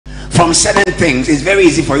from certain things, it's very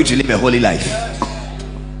easy for you to live a holy life.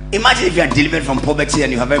 Imagine if you are delivered from poverty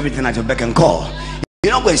and you have everything at your beck and call.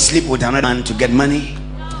 You're not going to sleep with another man to get money.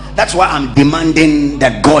 That's why I'm demanding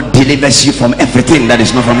that God delivers you from everything that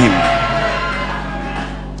is not from him.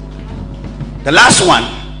 The last one,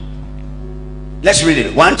 let's read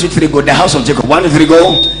it. 1, 2, 3, go. The house of Jacob. 1, 2, 3,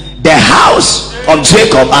 go. The house of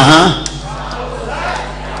Jacob.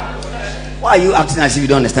 Why are you acting as if you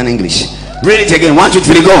don't understand English? Read it again. 1, 2,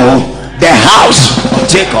 3, go. The house of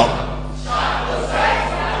Jacob.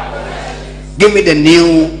 Give me the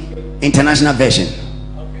New International Version,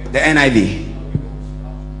 the NIV.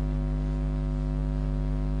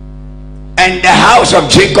 And the house of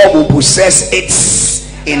Jacob will possess its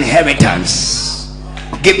inheritance.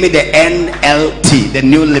 Give me the NLT, the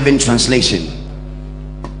New Living Translation.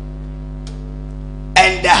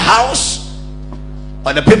 And the house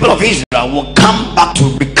or the people of Israel will come back to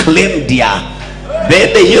reclaim their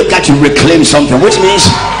baby. You got to reclaim something, which means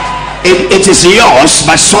it is yours,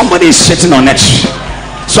 but somebody is sitting on it.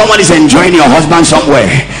 Somebody is enjoying your husband somewhere.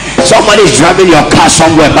 Somebody is driving your car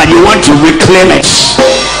somewhere, but you want to reclaim it.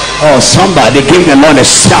 Oh, somebody give the Lord a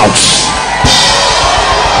shout.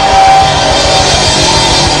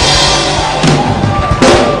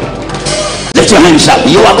 Lift your hands up.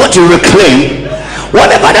 You are going to reclaim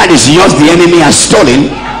whatever that is yours the enemy has stolen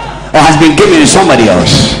or has been given to somebody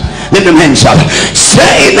else. Lift them hands up.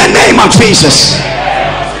 Say in the name of Jesus,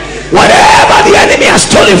 whatever the enemy has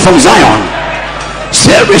stolen from Zion,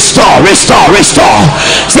 say restore, restore, restore.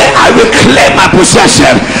 Say I reclaim my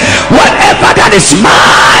possession. Whatever that is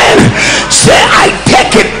mine, say I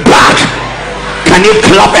take it back. Can you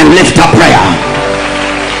clap and lift up prayer?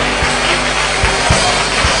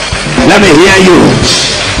 Let me hear you.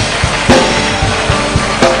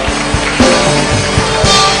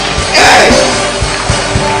 Hey.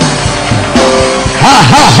 Ha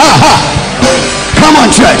ha ha ha. Come on,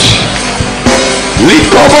 church. Lift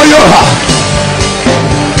over your heart.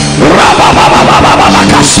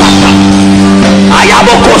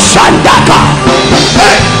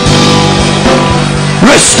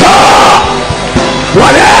 Restore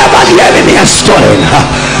whatever the enemy has stolen.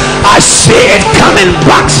 I see it coming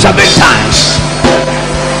back 7 times.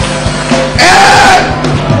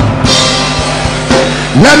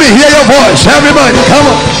 Let me hear your voice, everybody. Come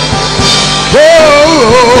on.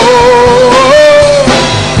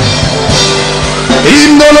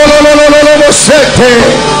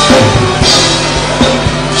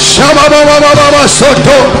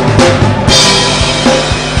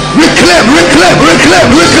 Reclaim, reclaim, reclaim,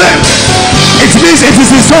 reclaim. It means it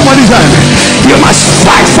is in somebody's hand. You must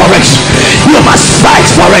fight for it. You must fight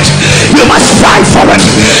for it. You must fight for it.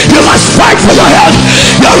 You must fight for your health,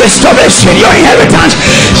 your restoration, your inheritance.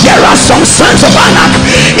 There are some sons of Anak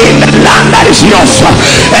in the land that is yours,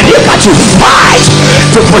 and you got to fight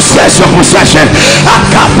to possess your possession. I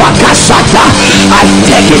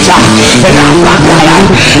take it.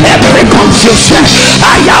 Every confusion,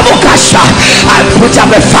 I put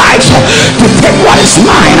up a fight to take what is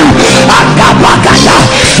mine. Akabakata,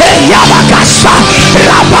 Yabakasa,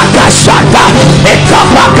 Rabakasata,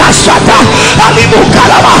 Ekabakasata,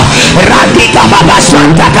 Alibukalama, Radika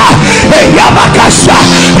Babasantaka, Yabakasa,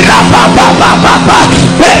 Rabababa.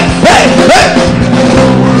 Hey, hey, hey.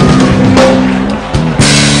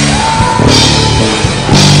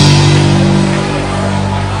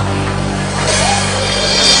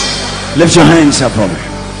 Lift your hands up for me.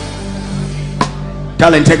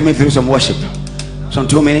 Talent, take me through some worship. Some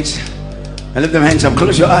 2 minutes. And lift them hands up.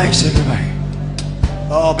 Close your eyes, everybody.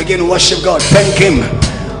 Oh, begin to worship God. Thank him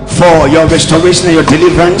for your restoration and your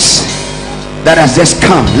deliverance that has just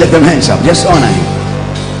come. Lift them hands up. Just honor him.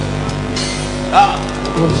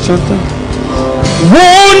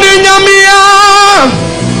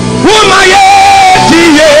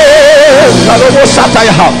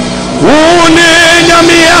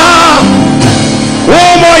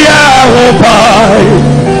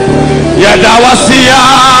 Yadawasia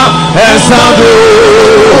Esando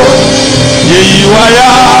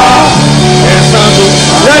Yiwaya Esando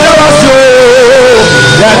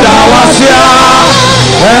Yadawasia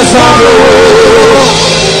Esando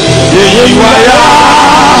Yiwaya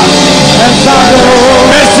Esando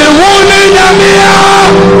Ese wuni nyamia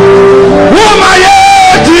Wumaye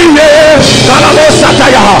diye Kalalo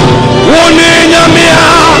sataya Wuni nyamia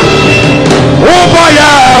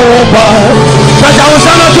Ubaya Saja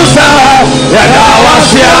usana tusa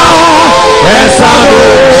Yadawasia Esando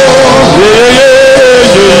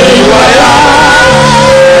Yiwaya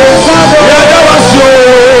Yadawasio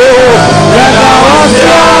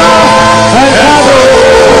Yadawasia Esando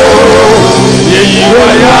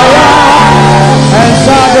Yiwaya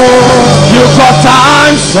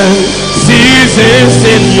seasons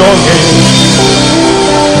in your hand.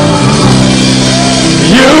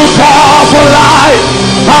 You call for light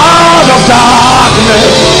out of darkness.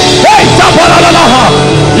 Hey,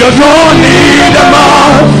 you don't need a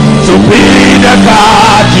man to be the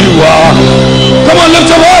God you are. Come on, lift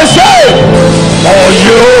your voice, say, oh,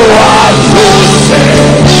 you are chosen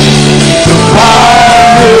to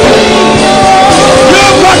call me.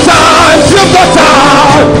 You've got time, you've got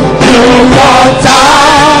time, you've got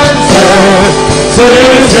time,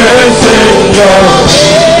 seasons in your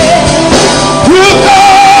you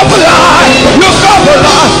come for life, you come for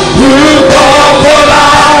life, you come for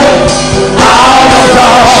life out of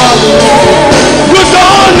darkness. You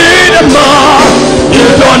don't need a man, you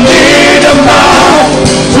don't need a man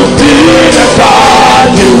to be the God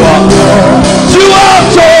you are. You are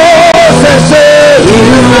chosen, say,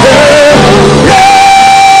 yeah,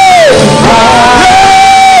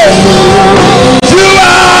 you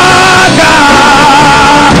are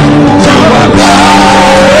God, you are God,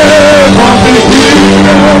 from beginning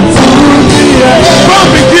to the end, from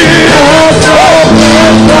beginning,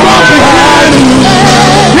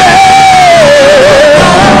 yeah.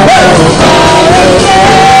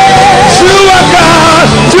 You are God,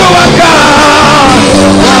 you are God,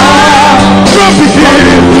 from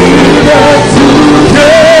beginning to the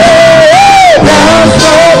end.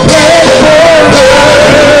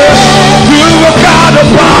 You are God of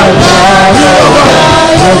life.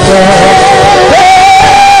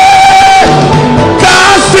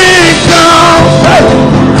 Casting down,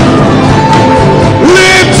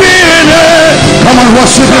 lifting it. Come on,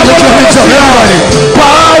 worship Him. Lift your hands up, everybody.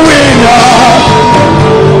 Bowing up.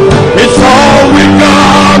 It's all we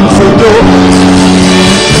got to do.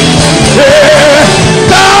 Yeah,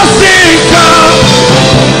 casting down.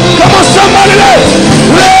 Come on, somebody,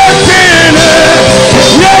 lifting it.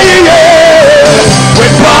 Yeah, yeah, yeah.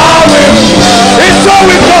 We're bowing. It's all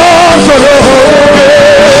we got to do.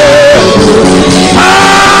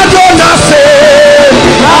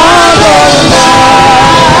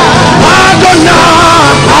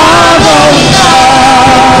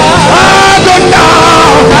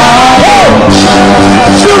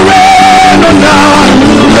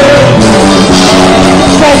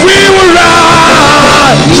 For we will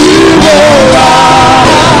rise,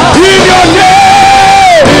 in your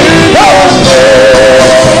name,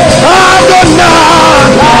 Adonai,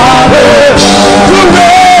 to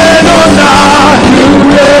reign on us,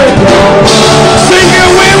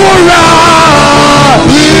 singing we will rise,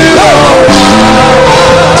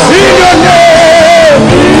 in your name,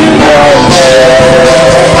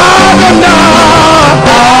 Adonai,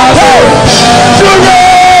 to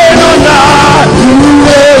reign on us,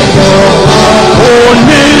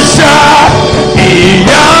 Onisha,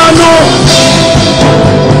 Iyano,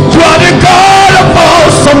 you are the God of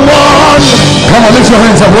awesome one. Come on, lift your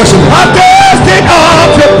hands up, worship Him. I tasted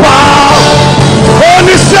of your power.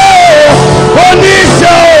 Onisha,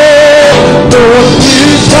 Onisha,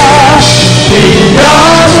 Onisha,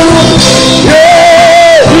 Iyano,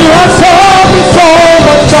 yeah, you have taught me so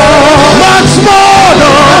much more.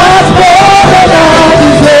 Much more than I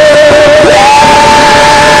deserve. Yeah,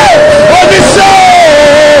 Onisha,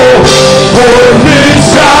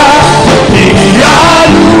 Onisha,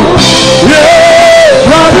 Iyano, yeah,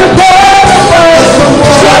 you are the God of awesome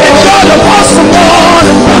one. You are the God of awesome one.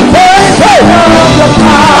 Hey, hey,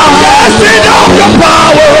 I'm tasting of your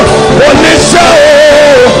power. Onisha,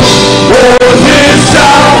 Onisha,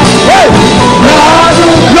 hey,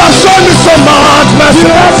 you have shown me so much mercy.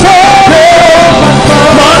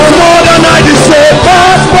 Much more than I deserve.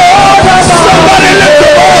 Somebody lift the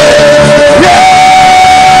voice. Yeah.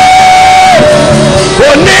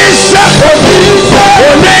 Onisha, Onisha,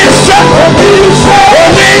 Onisha, Onisha,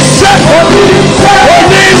 Onisha,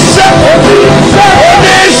 Onisha, Onisha,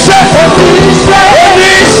 Onisha,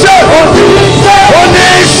 Onisha, Onisha,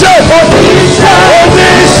 Onisha, Onisha,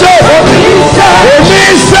 Onisha,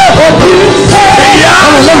 Onisha, Onisha.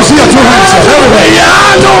 Let me see your two hands up, everybody.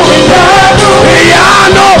 Iyano,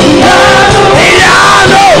 Iyano,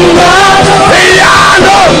 Iyano,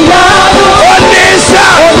 Iyano, Onisha,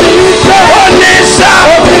 Onisha,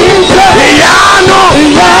 Iyano,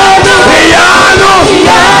 Iyano,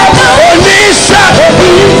 Onisha,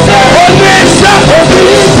 Onisha, Onisha,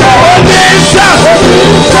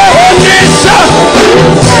 Onisha.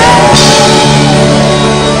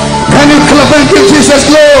 Can you clap and give Jesus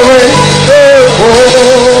glory?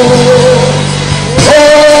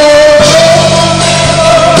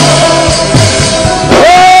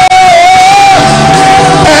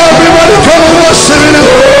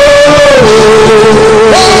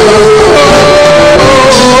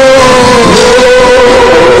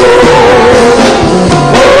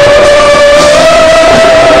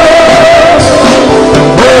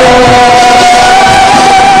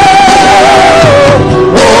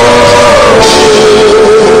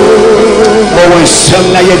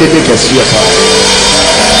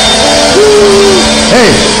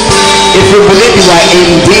 Hey, if you believe you are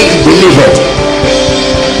indeed delivered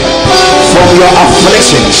from your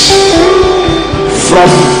afflictions, from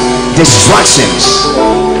distractions,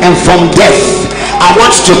 and from death, I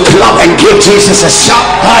want you to clap and give Jesus a shout.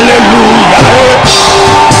 Hallelujah.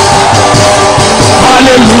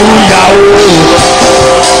 Hallelujah.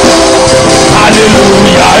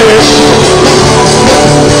 Hallelujah.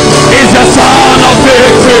 It's the sound of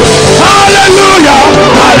victory. Hallelujah.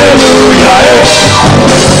 Hallelujah.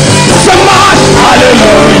 Somebody,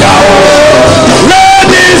 hallelujah. Let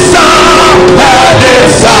this sound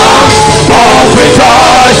of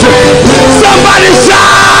rejoicing. Somebody shout.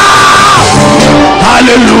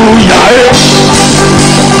 Hallelujah.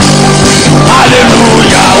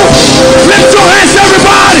 Hallelujah. Lift your hands,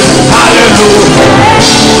 everybody. Hallelujah.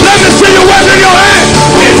 Let me see you waving your hand.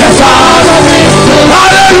 It's the sound of it.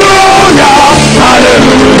 Hallelujah.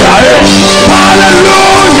 Hallelujah.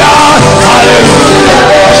 Hallelujah. Hallelujah.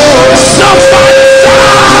 Somebody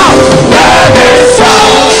shout. That is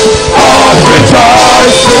sound of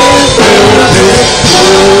rejoicing.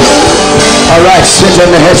 All right, sit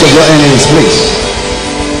on the heads of your enemies, please.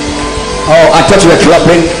 Oh, I thought you were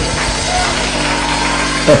clapping.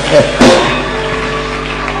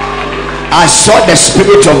 I saw the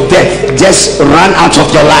spirit of death just run out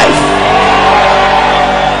of your life.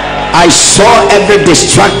 I saw every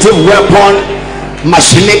destructive weapon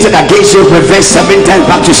machinated against you reverse 7 times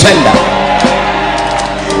back to sender.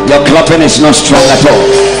 Your clapping is not strong at all.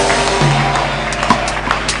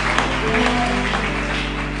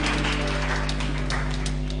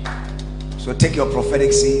 So take your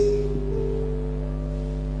prophetic seed.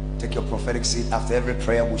 Take your prophetic seed. After every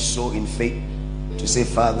prayer we sow in faith to say,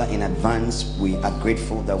 Father, in advance we are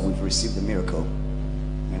grateful that we've received the miracle.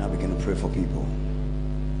 We now begin to pray for people.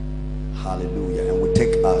 Hallelujah. And we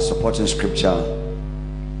take our supporting scripture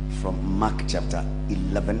from Mark chapter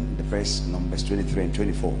 11, the verse numbers 23 and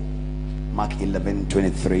 24. Mark 11,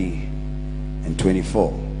 23 and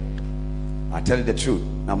 24. I tell you the truth.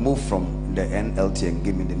 Now move from the NLT and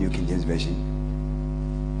give me the New King James Version.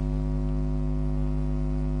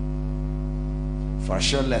 For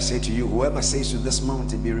surely I say to you, whoever says to this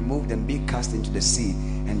mountain, be removed and be cast into the sea,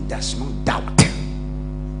 and does not doubt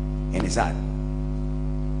in his heart.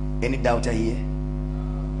 Any doubter here?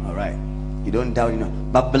 All right. You don't doubt,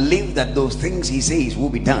 but believe that those things he says will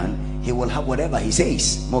be done. He will have whatever he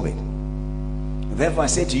says. Move it. Therefore I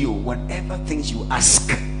say to you, whatever things you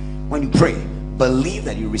ask when you pray, believe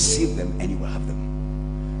that you receive them and you will have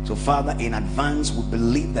them. So Father, in advance we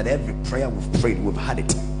believe that every prayer we've prayed, we've had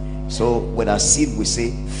it. So with our seed we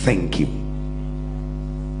say thank you.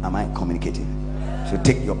 Am I communicating? So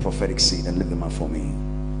take your prophetic seed and lift them up for me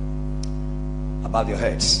above your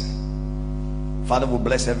heads. Father, we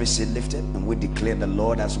bless every seed lifted, and we declare the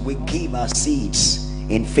Lord, as we give our seeds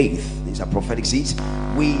in faith, these are prophetic seeds,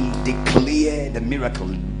 we declare the miracle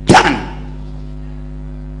done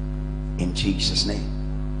in Jesus' name.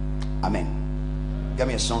 Amen. Give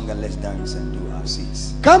me a song and let's dance and do our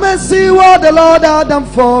seeds. Come and see what the Lord had done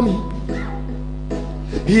for me.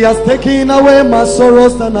 He has taken away my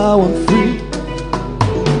sorrows and now I'm free.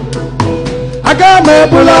 I got my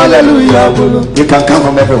bull, hallelujah. You can come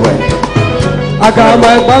from everywhere. I got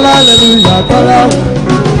my bull, hallelujah.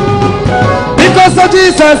 Because of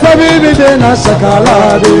Jesus, every day na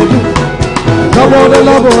shakala. Come on, the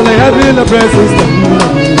love, the heaven, the presence.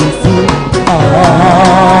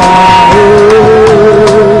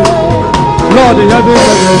 Lord, the heaven, the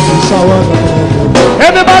presence, shower.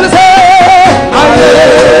 Everybody say,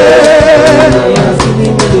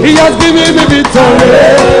 he has given me victory.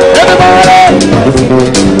 Everybody,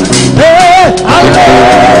 hey,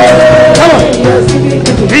 come on.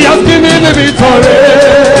 He has given me victory.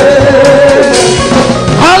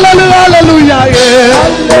 Hallelujah, hallelujah, yeah.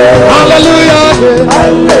 Hallelujah,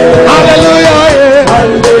 hallelujah, yeah.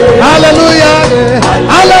 Hallelujah,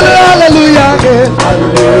 hallelujah, hallelujah,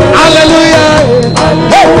 hallelujah, hallelujah,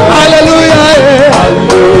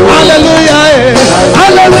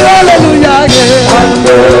 hallelujah,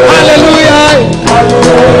 hallelujah, hallelujah,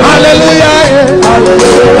 hallelujah,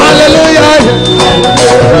 hallelujah.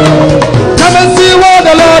 Come and see what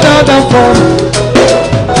the Lord has done for me.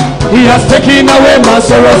 He has taken away my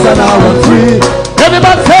sorrows and now I'm free.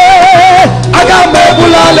 Everybody say, I got my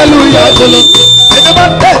bull, hallelujah.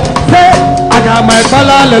 Everybody say, I got my bull,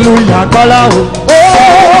 hallelujah.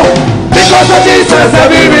 Oh, because of Jesus,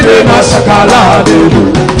 every day my shakala.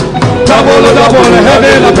 Double, double,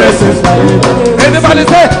 heaven, the presence. Everybody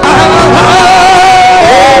say,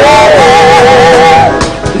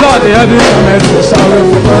 Lord, the heaven, the presence.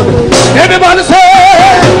 Everybody say,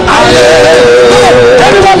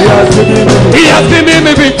 He has given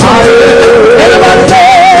me victory. Everybody say,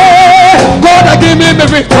 God has given me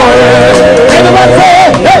victory. Everybody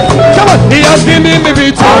say, hey, come on. He has given me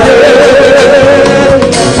victory.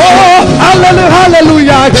 Oh, hallelujah,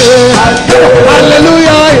 hallelujah,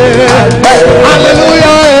 hallelujah,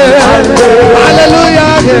 hallelujah, hallelujah,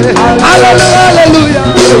 hallelujah,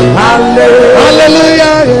 hallelujah,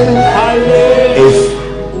 hallelujah.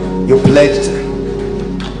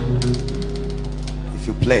 If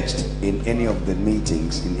you pledged in any of the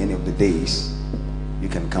meetings, in any of the days, you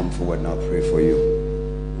can come forward and I'll pray for you.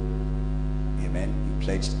 Amen. You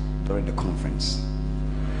pledged during the conference.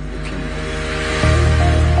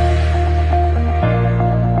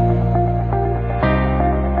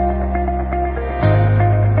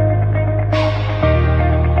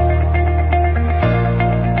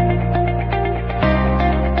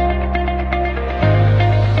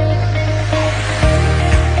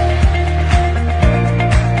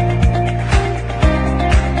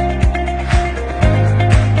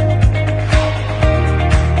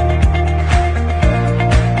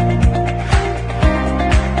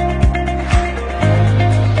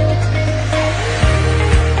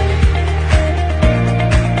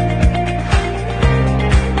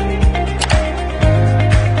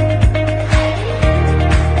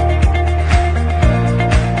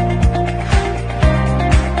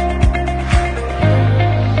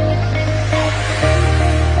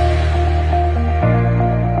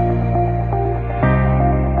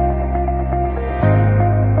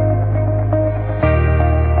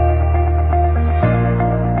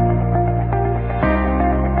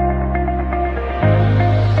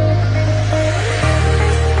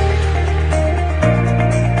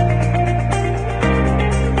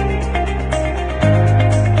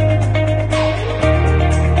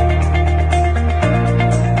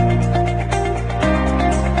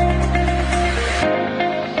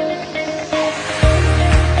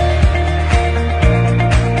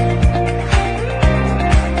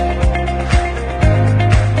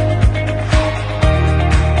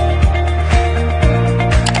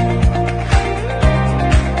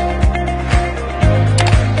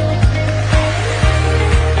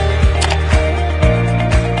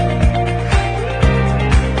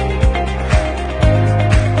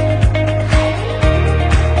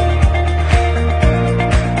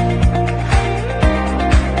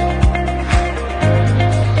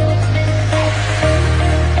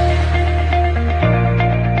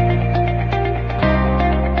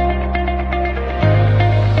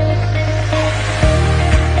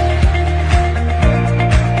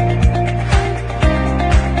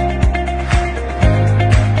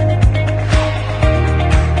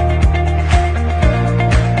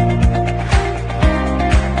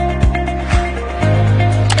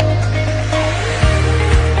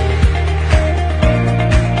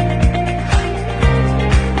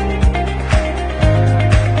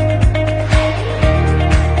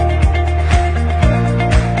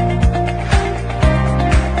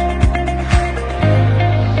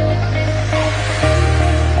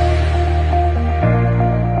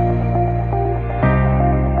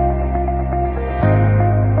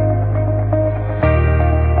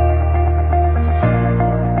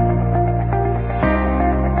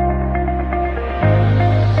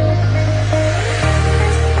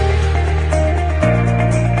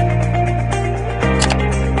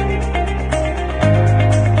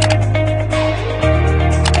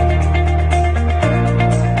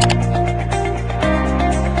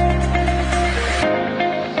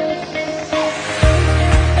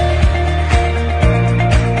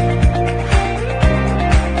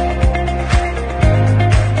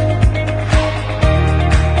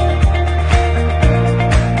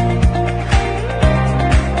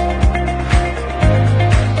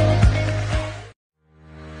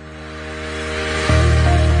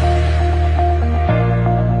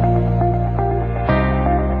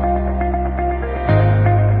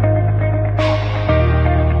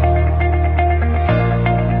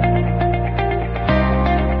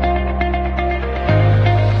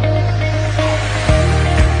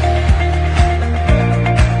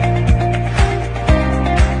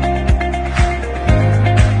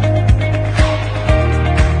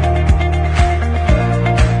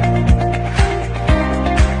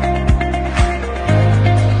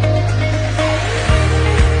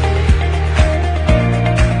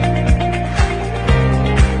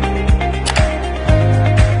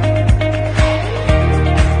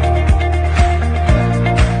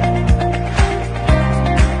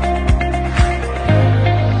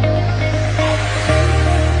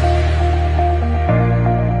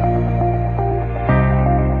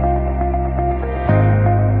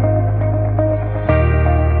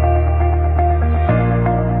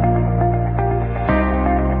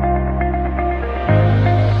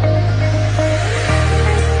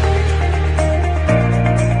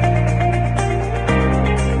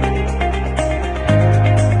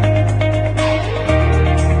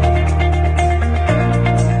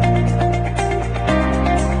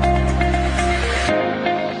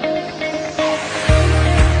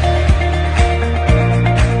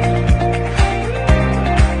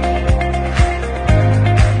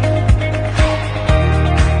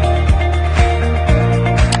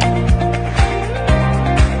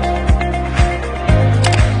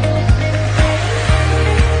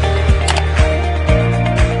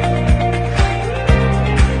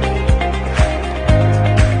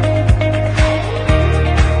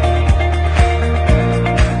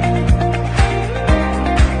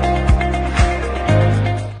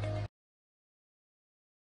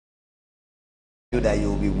 that you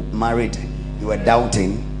will be married, you were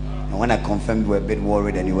doubting, and when I confirmed, you were a bit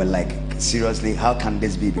worried, and you were like, seriously, how can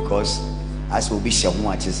this be? Because as will Bishop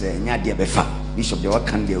Bishop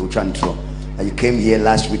and you came here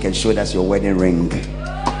last week and showed us your wedding ring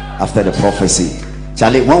after the prophecy.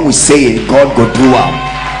 Charlie, when we say it, God go do well.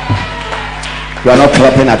 You are not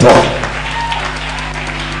clapping at all.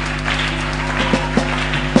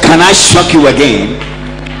 Can I shock you again?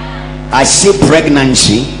 I see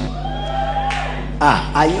pregnancy.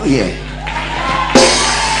 Are you here?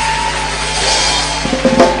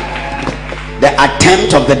 The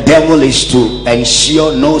attempt of the devil is to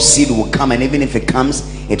ensure no seed will come, and even if it comes,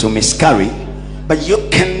 it will miscarry. But you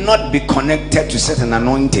cannot be connected to certain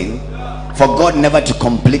anointing for God never to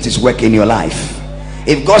complete his work in your life.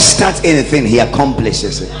 If God starts anything, he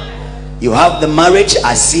accomplishes it. You have the marriage.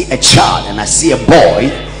 I see a child and I see a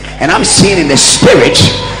boy, and I'm seeing in the spirit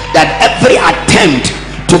that every attempt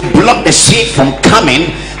to block the seed from coming,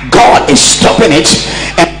 God is stopping it.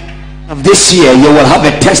 And of this year you will have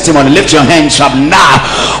a testimony. Lift your hands up now.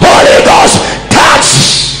 Holy Ghost,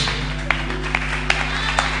 touch.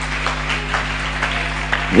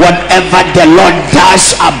 Whatever the Lord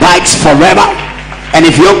does abides forever, and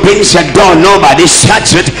if you open your door, nobody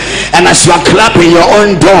shuts it. And as you are clapping, your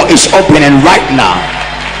own door is opening right now.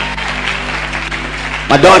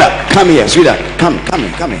 My daughter, come here, sweetheart. Come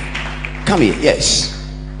here. Yes,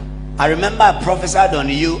 I remember I prophesied on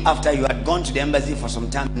you after you had gone to the embassy for some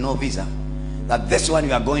time, no visa, that this one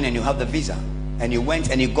you are going and you have the visa, and you went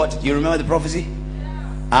and you got. You remember the prophecy?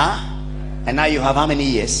 And now you have how many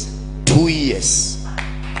years? 2 years.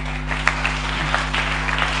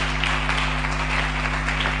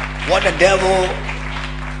 What the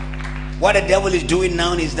devil is doing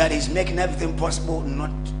now is that he's making everything possible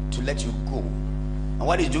not to let you go. And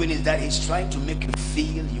what he's doing is that he's trying to make you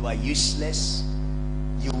feel you are useless,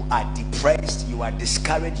 you are depressed, you are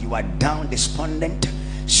discouraged, you are down, despondent,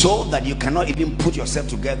 so that you cannot even put yourself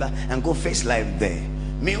together and go face life there.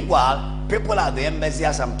 Meanwhile, people at the embassy,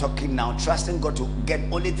 as I'm talking now, trusting God to get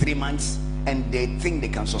only 3 months, and they think they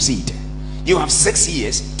can succeed. You have 6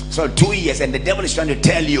 years, so 2 years, and the devil is trying to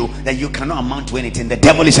tell you that you cannot amount to anything. The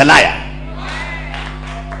devil is a liar.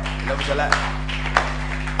 The devil is a liar.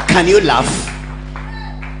 Can you laugh?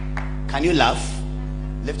 Can you laugh?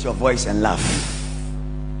 Lift your voice and laugh.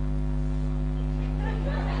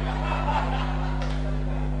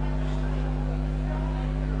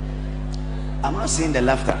 I'm not seeing the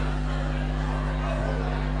laughter.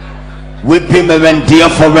 Weeping may endure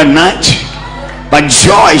for a night, but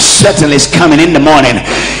joy certainly is coming in the morning.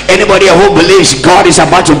 Anybody who believes God is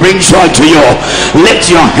about to bring joy to you, lift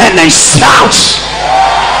your hand and shout.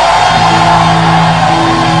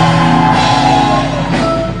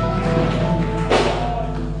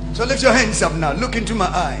 So lift your hands up now. Look into my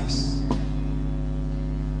eyes.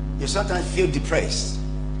 You sometimes feel depressed.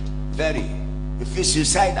 Very. You feel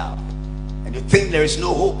suicidal. And you think there is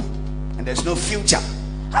no hope and there's no future.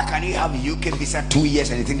 How can you have a UK visa 2 years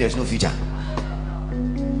and you think there's no future?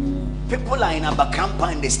 People are in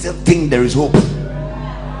Abakampa and they still think there is hope.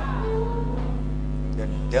 The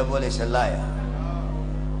devil is a liar.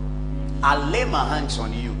 I'll lay my hands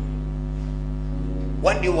on you.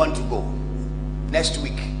 When do you want to go? Next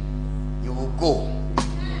week. You will go.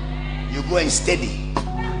 You go and study.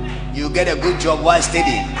 You get a good job while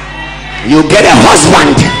studying. You get a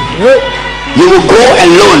husband. You will go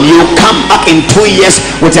alone. You will come back in 2 years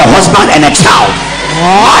with a husband and a child.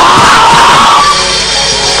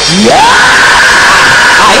 Yeah.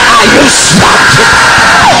 Are you shocked?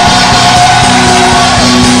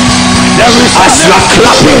 As you are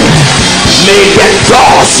clapping, may the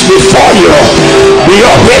doors before you be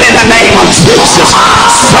open in the name of Jesus.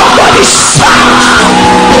 Somebody shout.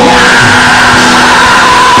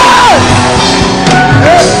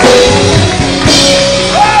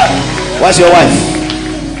 What's your wife?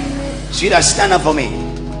 Sweetheart, stand up for me.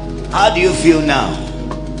 How do you feel now?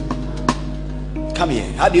 Come here.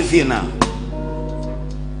 How do you feel now?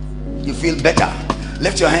 You feel better?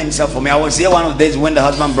 Lift your hands up for me. I was here one of the days when the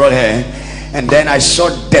husband brought her, and then I saw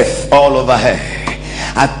death all over her.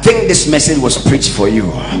 I think this message was preached for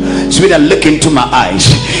you. Sweetheart, look into my eyes.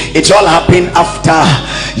 It's all happened after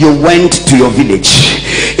you went to your village.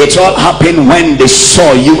 It all happened when they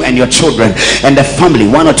saw you and your children and the family.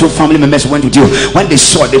 1 or 2 family members went with you. When they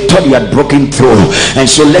saw, they thought you had broken through. And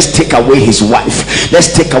so let's take away his wife,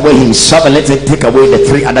 let's take away himself, and let's take away the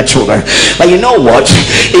 3 other children. But you know what?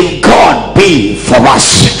 If God be for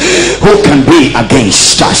us, who can be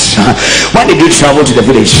against us? When did you travel to the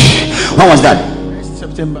village? When was that?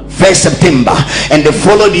 1st September, and they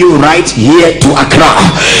followed you right here to Accra.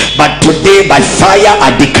 But today, by fire,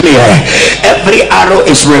 I declare every arrow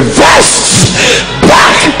is reversed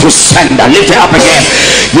back to sender. Lift it up again.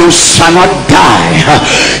 You shall not die.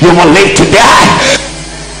 You will live to die.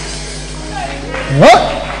 What?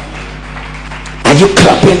 Are you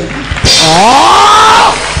clapping?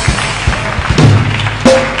 Oh!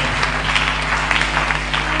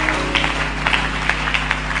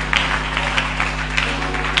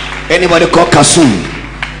 Anybody call Kasum?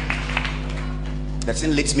 That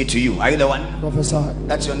thing leads me to you. Are you the one? Professor.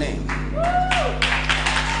 That's your name.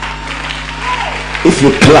 If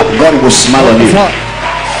you clap, God will smile on you.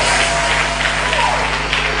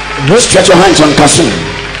 Stretch your hands on Kasum.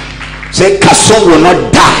 Say, Kasum will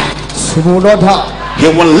not die. He will not die. He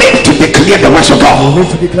will live to declare the works of God. He will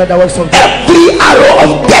live to declare the works of God. Every arrow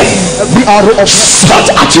of death, every arrow of shot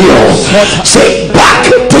at you. Say, back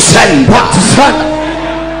to send. Back to send.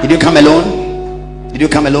 Did you come alone? Did you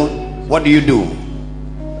come alone? What do you do?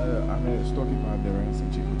 I'm a storekeeper at the Royal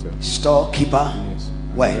Senchi Hotel. Storekeeper? Yes.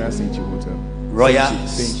 Where? Royal Senchi Hotel. Royal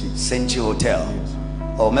Senchi. Senchi Hotel. Yes.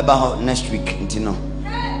 Or maybe next week, you know.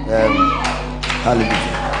 Hallelujah.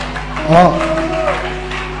 Oh.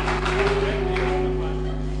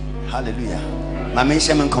 Hallelujah. My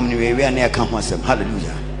mention community we are near Kamwasem.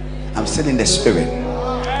 Hallelujah. I'm still in the spirit.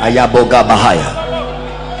 Ayaboga Bahaya.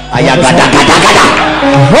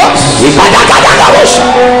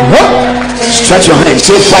 Stretch your hands.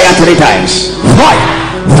 Say fire 3 times. Fire,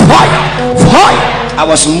 fire, fire. I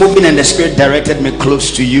was moving and the spirit directed me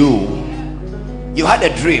close to you. You had a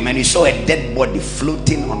dream and you saw a dead body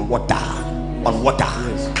floating on water. On water.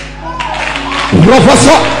 Yes.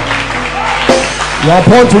 Professor, you are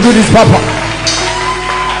born to do this, Papa.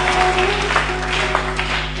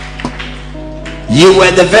 You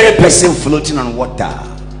were the very person floating on water.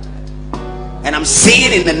 And I'm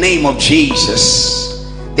saying in the name of Jesus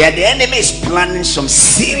that the enemy is planning some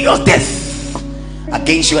serious death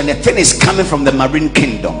against you, and the thing is coming from the marine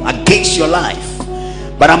kingdom against your life.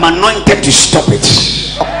 But I'm anointed to stop it.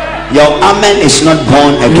 Your amen is not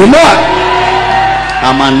born again.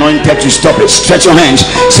 I'm anointed to stop it. Stretch your hands.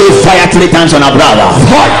 Say fire 3 times on our brother.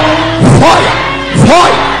 Fire, fire,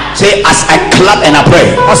 fire. Say as I clap and I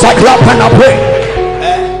pray. As I clap and I pray.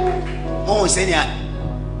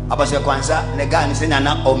 Abase kwanza nega ni senya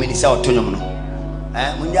na ominisa otonyom no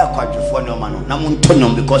munja kwadwefo no ma no na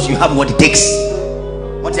muntonyom because you have what it takes.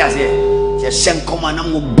 What you say? Je shenkoma na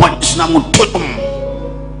mu bunch na muntonyom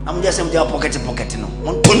na munja se munja pocket no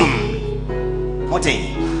muntonyom. What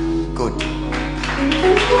good.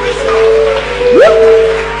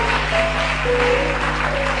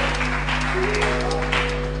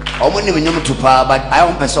 Omoni nyom tupa, but I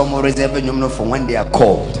want person more reserve nyom no for when they are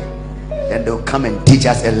called. Then they'll come and teach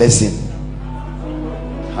us a lesson.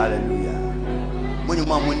 Hallelujah. When you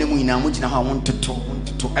mom, when you know, I want to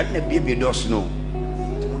and the baby does know.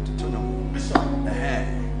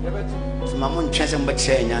 So, my mom chance and but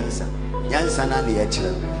say, Yansa, Yansa, and the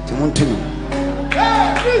actual. You want to know.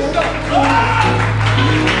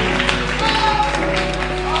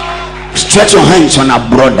 Stretch your hands on our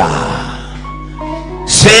brother.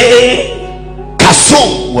 Say,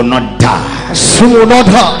 Kasum will not die. Kasum will not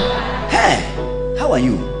die. Hey, how are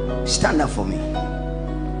you? Stand up for me.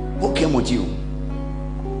 Who came with you?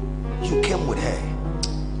 You came with her.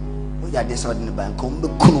 We are this ordinary bank. Come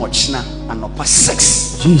look kunochna and upper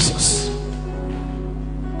 6. Jesus.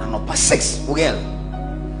 And upper 6. Well,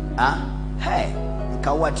 hey,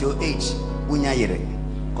 can what your age? Unya yere.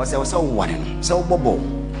 Cause I was so one. So bobo.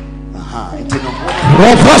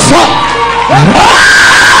 Professor.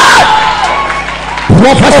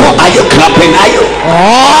 Professor, are you clapping? Are you?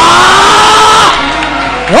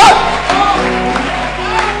 What?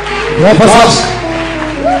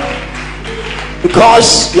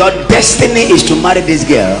 Because your destiny is to marry this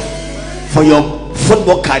girl for your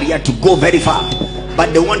football career to go very far,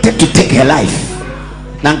 but they wanted to take her life.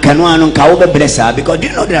 Because do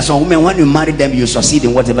you know there are some women when you marry them you succeed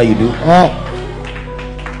in whatever you do?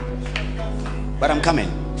 But I'm coming.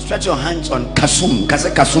 Stretch your hands on Kasum.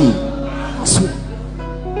 Kasum.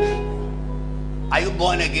 Are you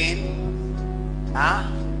born again?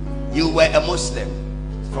 You were a Muslim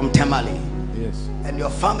from Tamale. Yes. And your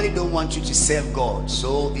family don't want you to serve God.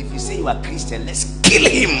 So if you say you are Christian, let's kill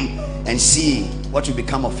him and see what will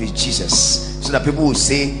become of his Jesus. So that people will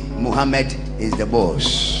say Muhammad is the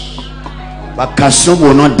boss. But Kasum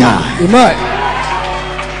will not die. Amen.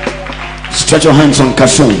 Stretch your hands on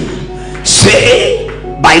Kasum. Say,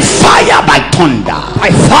 by fire, by thunder.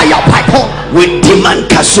 By fire, by thunder. We demand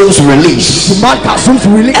Kasum's release. Demand Kasum's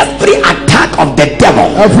release. Every attack of the devil,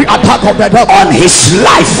 every attack of the devil on his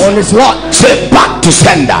life, say back to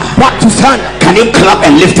sender. Back to sender. Can you clap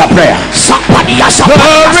and lift a prayer?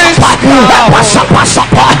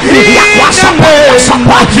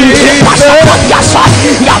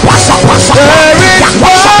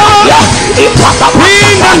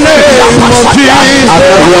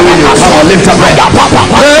 Lift up right.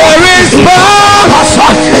 There is power in the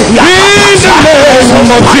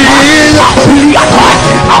name of Jesus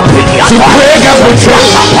to break every chain,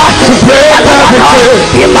 to break every chain,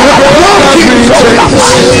 to break every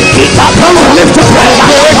chain. Come on, lift up right.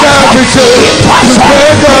 To break every chain, to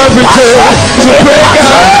break every chain, to break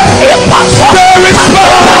every. There is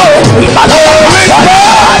power. There is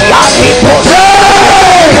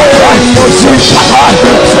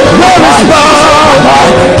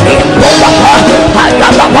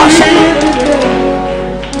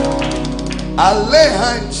I lay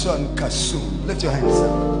hands on Kasum. Lift your hands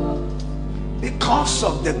up. Because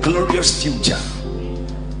of the glorious future,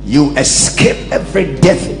 you escape every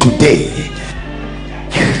death today.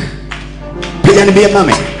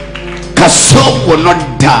 Kasum will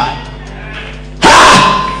not die.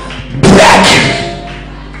 Black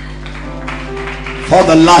for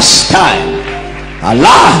the last time.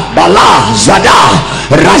 Allah, Bala, Zada,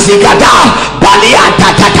 Razigada, Balia,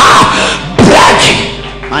 Tatata, black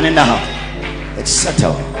man in the house. It's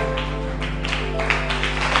settled.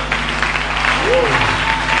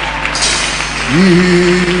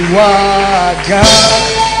 You are God.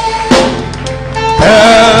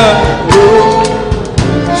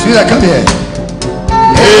 See that? Come here.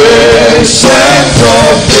 Ancient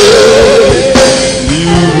of days,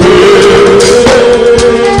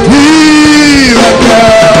 you are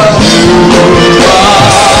God.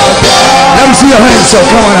 Let me see your hands up.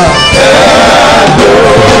 Come on up.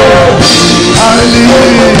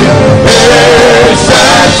 Hallelujah.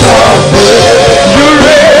 Ancient of days, you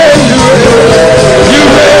reign, you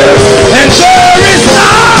reign, and there is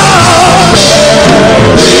none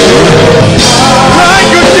like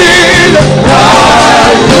you did.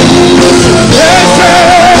 Ancient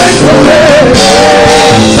of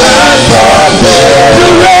days, you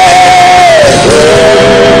reign.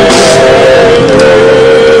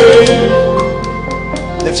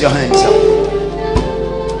 Lift your hands up.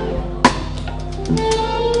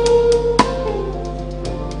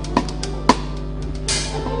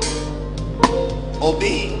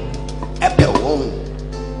 Obi epe won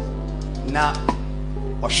na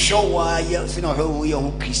o show wa ye fi no ho ye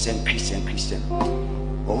ho Christian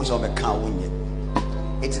o who so be kan won ye.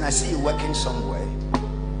 It's I see you working somewhere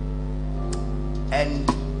and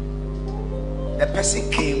the person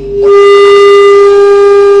came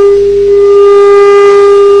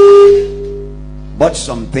bought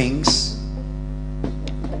some things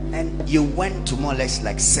and you went to more or less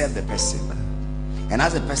like serve the person, and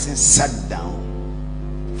as the person sat down,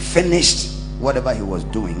 finished whatever he was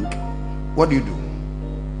doing, what do?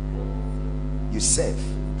 You serve.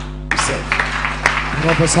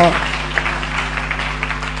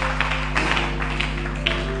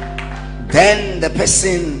 Then the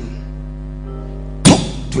person took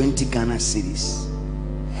 20 Ghana cedis,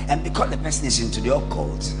 and because the person is into the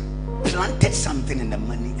occult, planted something in the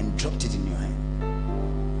money and dropped it in your hand.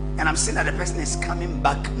 And I'm saying that the person is coming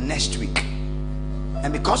back next week,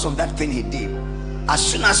 and because of that thing he did, as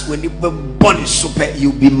soon as when you born is super,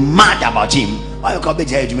 you'll be mad about him. Why you call it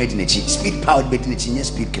speed powered betting it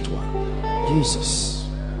speed ketwa. Jesus.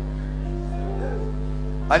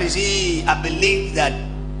 But you see, I believe that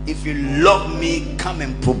if you love me, come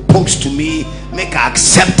and propose to me, make I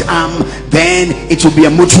accept then it will be a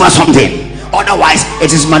mutual something. Otherwise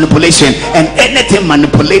it is manipulation, and anything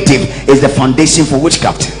manipulative is the foundation for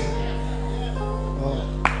witchcraft.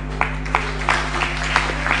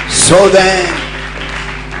 So then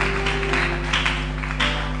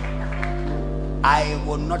I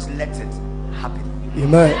will not let it happen.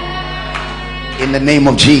 Amen. In the name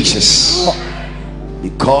of Jesus.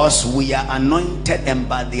 Because we are anointed, and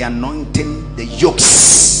by the anointing the yokes.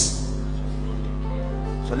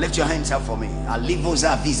 So lift your hands up for me.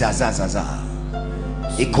 Alivoza visa zazaza.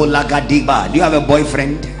 Ikolagadiba. Do you have a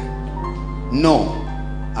boyfriend? No.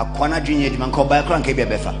 Akwana junior man ko ba kran ke be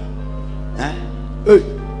befa.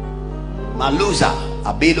 Maluza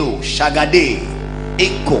abelo shagade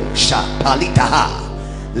inko shapalitaha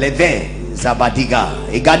leve zabadiga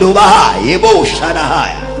igadobaha yebo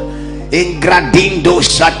shadahaya ingradindo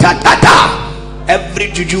shatatata.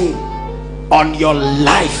 Every juju on your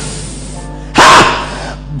life,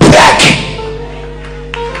 break.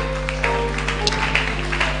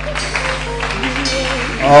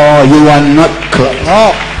 Oh, you are not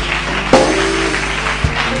close.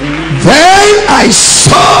 Then I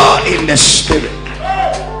saw in the spirit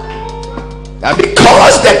that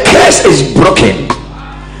because the curse is broken,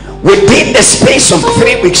 within the space of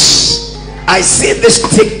 3 weeks, I see this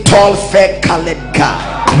thick, tall, fair colored guy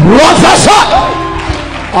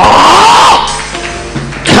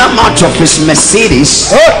come out of his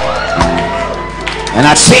Mercedes, and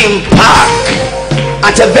I see him park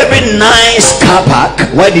at a very nice car park.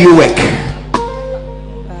 Where do you work?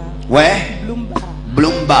 Where?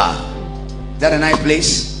 Bloomba. Is that a nice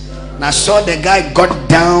place? And I saw the guy got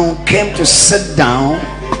down, came to sit down,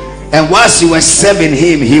 and whilst he was serving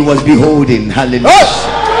him, he was beholding. Hallelujah.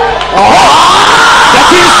 The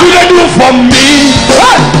things you do for me,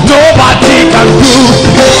 nobody can do.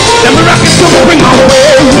 The miracles to bring my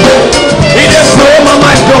way. It is so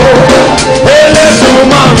my door. It is so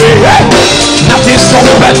my way. Nothing's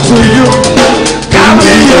compared to you. Come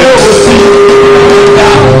here, Ewusie.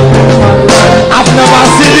 I've never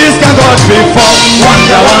seen this kind of God before.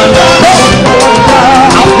 Wonder, wonder.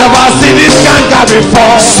 I've never seen this kind of God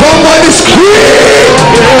before. Somebody scream.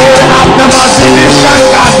 I've never seen this kind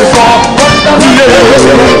of God before.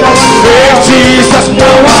 Hey, Jesus,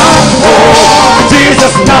 now I oh,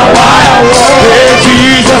 Jesus, now I oh, hey,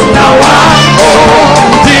 Jesus, now I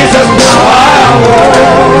oh, Jesus, now I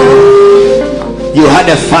oh. You had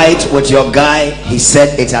a fight with your guy. He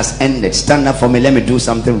said it has ended. Stand up for me. Let me do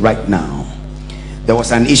something right now. There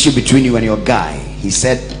was an issue between you and your guy. He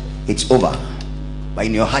said it's over, but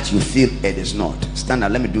in your heart you feel it is not. Stand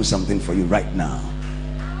up. Let me do something for you right now.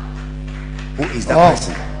 Who is that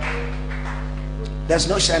person? There's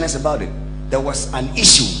no shyness about it. There was an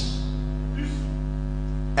issue,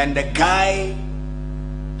 and the guy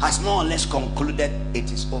has more or less concluded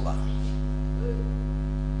it is over.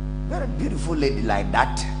 Very beautiful lady like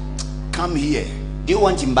that. Come here. Do you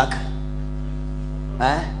want him back?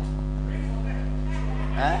 Huh?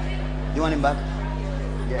 Huh? Do you want him back?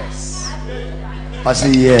 Yes. I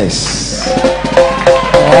say yes.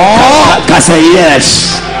 I say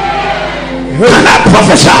yes. Can I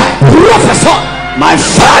prophesy? Prophesy. My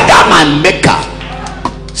father, my maker,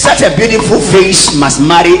 such a beautiful face must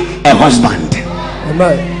marry a husband.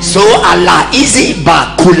 Amen. So Allah easy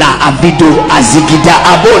bakula avido azigida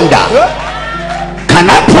abonda. Can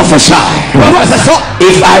I prophesy?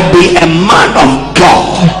 If I be a man of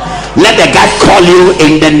God, let the guy call you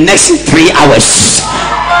in the next 3 hours.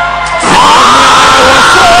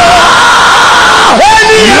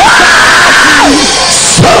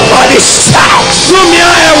 Somebody shout.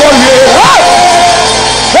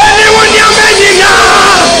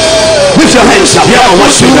 Put your hands up. Yeah,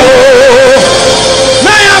 what you know?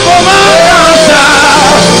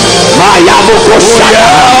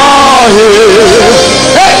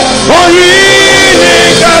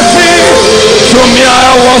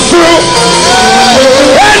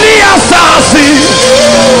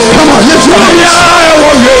 Come on, lift your hands.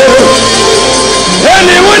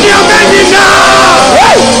 Anyone you're making now,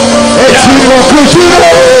 it's you.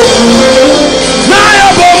 Now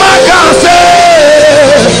you're for my cancer.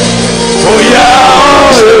 Oh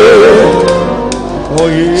yeah. Oh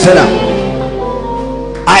yeah. Sit down.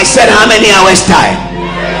 I said how many hours time?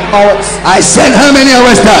 Hours. I said how many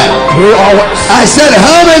hours time? 3 hours. I said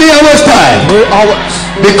how many hours time? 3 hours.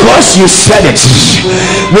 Because you said it.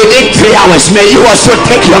 Within 3 hours, may you also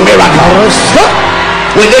take your miracle.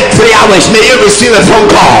 Within 3 hours, may you receive a phone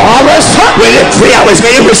call. Within 3 hours,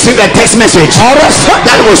 may you receive a text message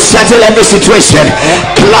that will settle every situation.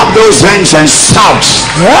 Clap those hands and shout.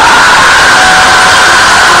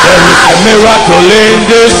 There is a miracle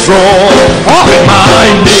in this room. With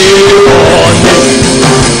my name on it.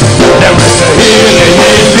 There is a healing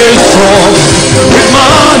in this room. With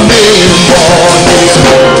my name on it.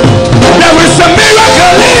 There is a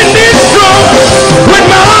miracle in this room. With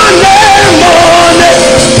my name on it.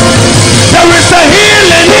 There is a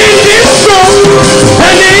healing in this room.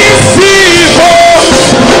 And it's evil.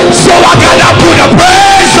 So I gotta put a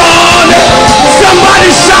praise on it. Somebody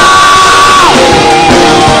shout.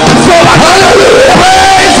 So I gotta put a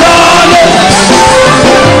praise on it.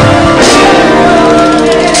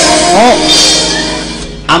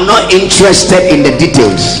 I'm not interested in the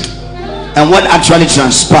details and what actually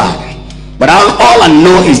transpired, but all I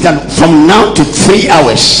know is that from now to 3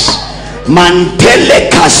 hours, Mantele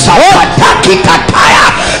Kasapataki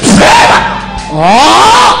Kataya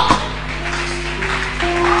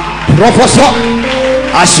Professor,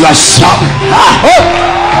 as you are shouting,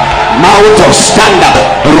 Mauto, stand up,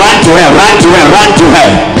 run to her, run to her, run to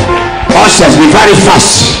her. Ushers, be very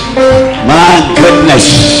fast. My goodness,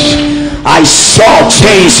 I saw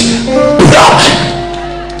chains broke.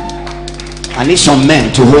 I need some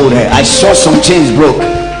men to hold her. I saw some chains broke.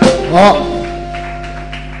 Oh.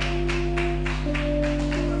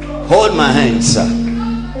 Hold my hand, sir.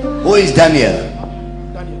 Who is Daniel?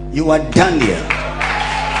 You are Daniel.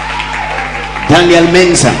 Daniel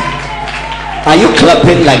Mensah. Are you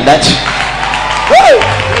clapping like that?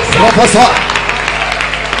 Professor.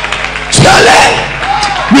 Charlie,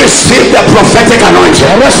 receive the prophetic anointing.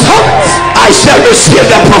 I shall receive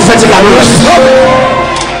the prophetic anointing.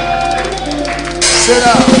 Sit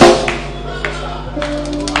down.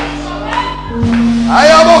 I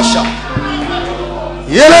am Osha.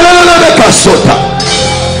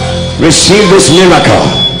 Receive this miracle.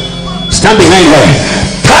 Stand behind her.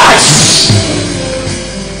 Touch.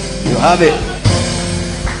 You have it.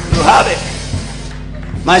 You have it.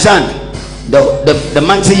 My son, the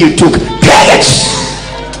mantle you took, take it.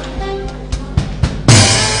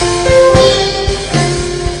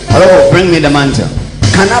 Hello, bring me the mantle.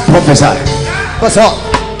 Can I prophesy? What's up?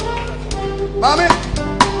 Mommy,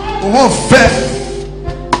 won't fit.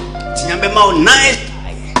 Nice.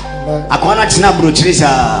 I can't china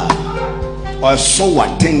brochurisa or so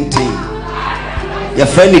what thing. Your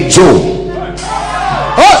friend Joe.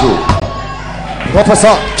 Oh,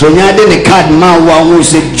 Professor. Tonya de the card man who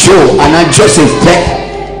said Joe and I Joseph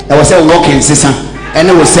Peck. There was a walking sister and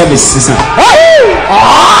it was service sister.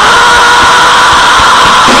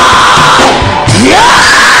 Yeah.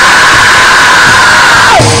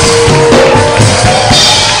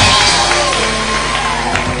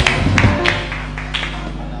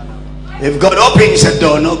 If God opens a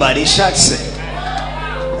door, nobody shuts it.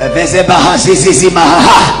 Hey!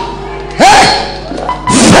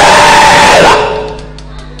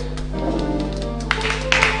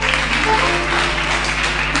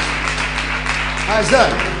 My son,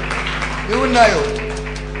 you will know.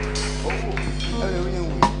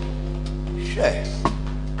 Sure.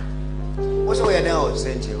 What's the way now?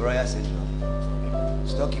 Central, Royal Central.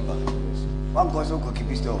 Storekeeper. One cause of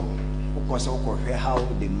keep store. How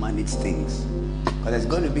they manage things, because there's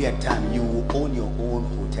going to be a time you will own your own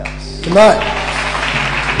hotels. Tonight,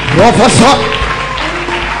 Professor,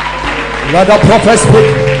 let the prophet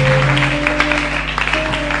speak.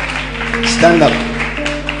 Stand up.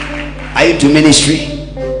 Are you to ministry?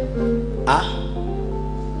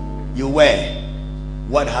 You were.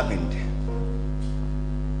 What happened?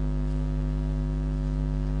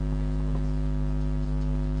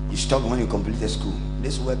 You stopped when you completed school.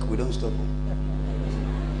 This work we don't stop.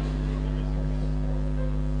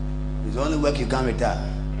 It's the only work you can retire.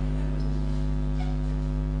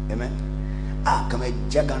 Amen. Come a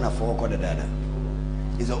jagana for dada.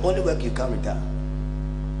 It's the only work you can retire.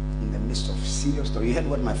 In the midst of serious story. You heard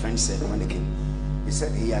what my friend said when they came. He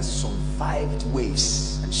said he has survived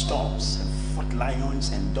waves and storms and fought lions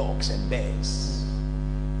and dogs and bears.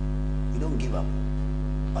 You don't give up.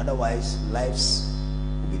 Otherwise, lives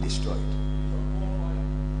will be destroyed.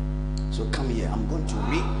 So come here. I'm going to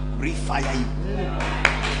refire you.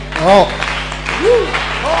 Oh.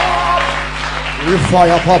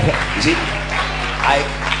 Refire, Papa. You see,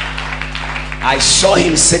 I saw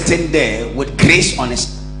him sitting there with grace on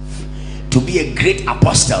his to be a great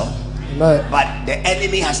apostle. No. But the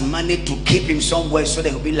enemy has managed to keep him somewhere so that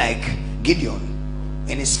he'll be like Gideon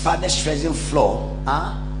in his father's threshing floor,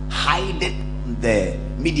 hiding the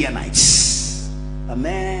Midianites. But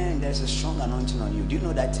man, there's a strong anointing on you. Do you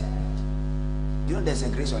know that? You know there's a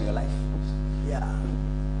grace on your life. Yeah.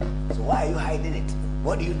 So why are you hiding it?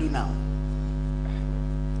 What do you do now?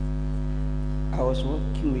 I was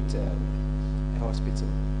working with a hospital.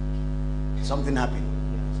 Something happened.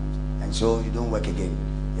 And so you don't work again.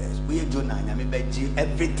 Yes. We do now. I mean,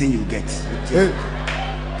 everything you get.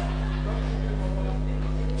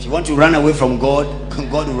 If you want to run away from God,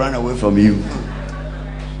 God will run away from you.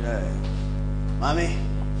 Yeah. Mommy,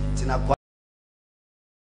 it's in a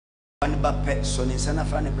so in Sana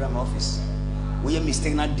Fan office. We are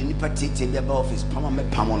mistaken at the Nipati office.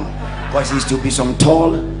 Because he used to be some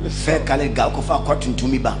tall, fair colored guy who cotton to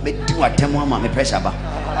me, but me do a temo me pressure.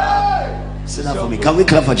 Sit down for me. Can we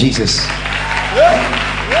clap for Jesus?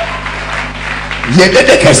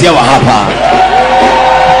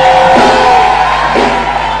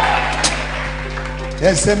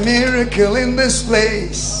 There's a miracle in this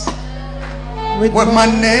place with my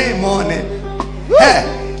name on it.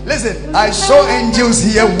 Hey, listen, I saw angels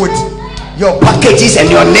here with your packages and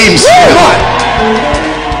your names.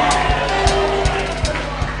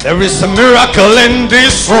 There is a miracle in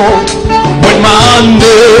this room with my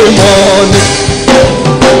name on it.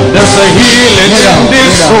 There's a healing in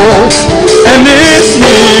this room, and it's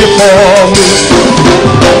here for me.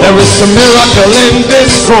 There is a miracle in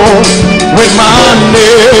this room with my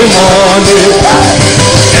name on it.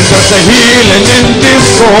 And there's a healing in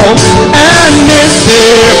this room and this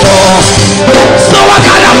people. So I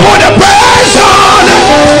gotta put a praise on.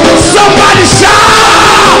 Somebody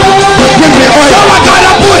shout. Give me oil. So I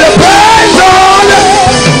gotta put a praise on.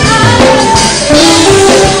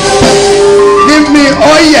 Give me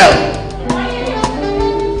oil.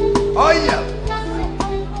 Oil.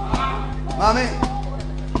 Mommy,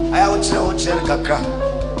 I would say kakra.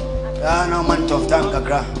 No man tough time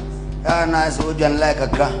kakra. Nice would you like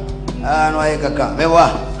kakra. No I kakra. Mewa.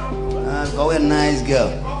 Go a nice girl.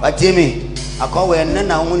 But Timmy, I call her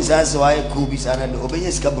Nana once as why could be sana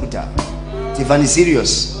obeyes kabruta. Tiffany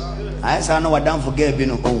serious. I saw no what down forget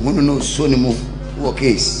being who knows so ni move. Who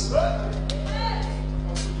case.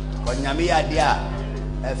 But Nyami idea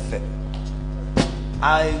effect.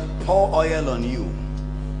 I pour oil on you.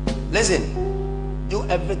 Listen, do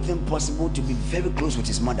everything possible to be very close with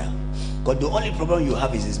his mother. Because the only problem you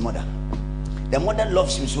have is his mother. The mother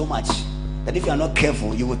loves you so much that if you are not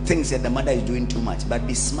careful, you would think that the mother is doing too much. But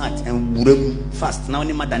be smart and fast. Now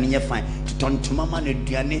only mother is fine. To turn to mama and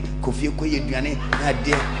Diane, Kofi Koye Diane,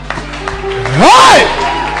 dear.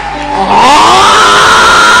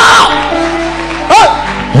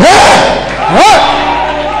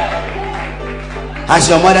 Has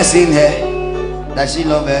your mother seen her? Does she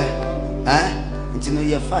love her? Huh? Until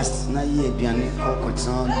you are fast. Now you are doing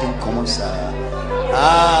something common, sir.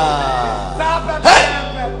 Hey!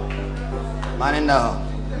 Man now.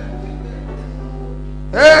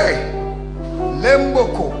 Hey!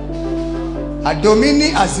 Lemboko.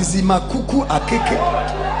 Adomini azizima kuku akeke.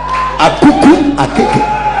 Akuku akeke.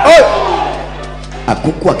 Oh!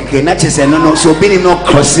 Akuku akeke. Na chese no so bini no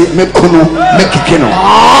crossi me kuno me kike no.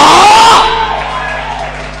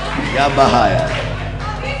 Bahaya.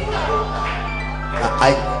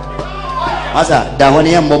 I Masa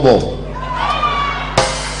dahoni ya mbobo.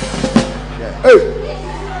 Hey.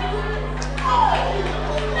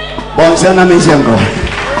 Bonsana mizengo.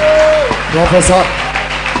 Professor,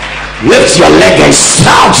 lift your leg and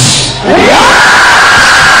shout.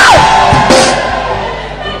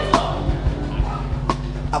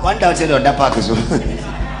 I wonder how to do that park so.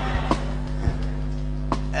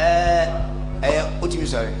 What you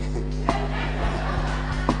sorry?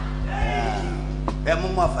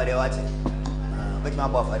 Mama for the watching. But my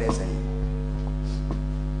boy for the saying.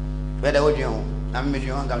 Where the would you? I'm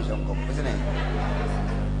making one comes from. What's the name?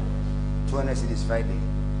 200 cities Friday.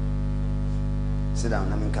 Sit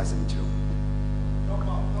down, I'm in cousin too.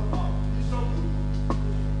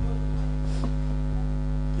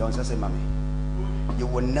 You want to say, Mommy? You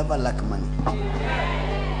will never lack money.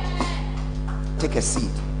 Take a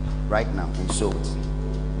seed right now and sow it.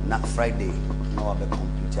 Not Friday, no other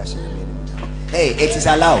computation. Hey, it is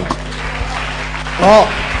allowed. oh,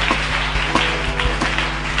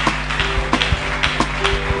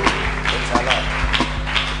 It's allowed.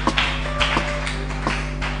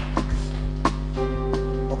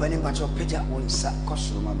 Opening control page on sa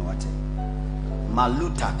kosuma no wate.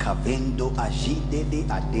 Maluta kavendo ajide de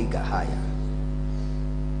adega haya.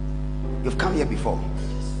 You've come here before.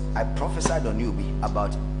 I prophesied on you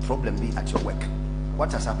about problem B at your work.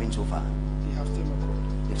 What has happened so far? They have still not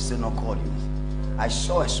called. They've still not called you. I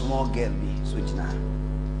saw a small girl be switching her.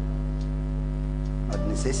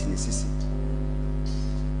 Organization is easy.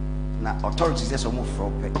 Now authorities say some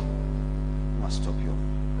fraud pay. Must stop you.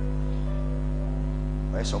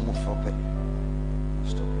 Where's some fraud pay?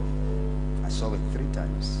 Stop you. I saw it 3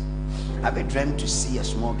 times. Have you dreamt to see a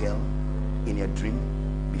small girl in your dream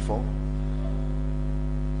before?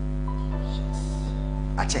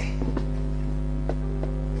 Ache.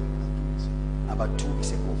 About 2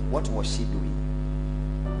 weeks ago. What was she doing?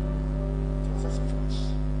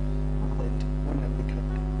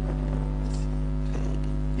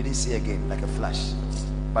 You didn't see again like a flash.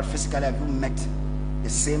 But physically, have you met the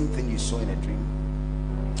same thing you saw in a dream?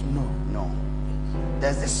 No.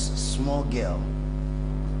 There's this small girl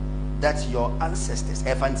that your ancestors,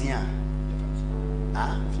 Efantia,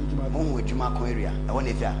 area. I want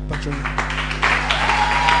to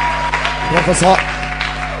Professor,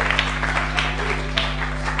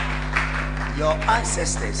 your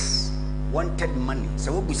ancestors wanted money.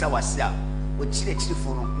 So what was our sell? We chile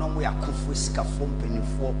for no more akufu scaffold penny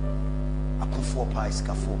for akufu pie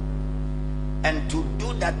scaffold. And to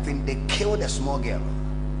do that thing, they killed a small girl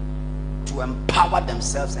to empower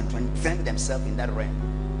themselves and to invent themselves in that realm.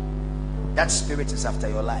 That spirit is after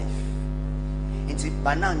your life. It's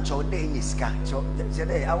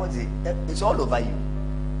all over you.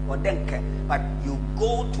 But you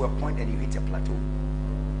go to a point and you hit a plateau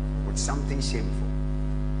with something shameful.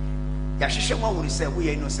 Yashishima would say we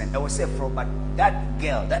are innocent. I was say for, but that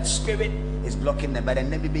girl, that spirit is blocking them. But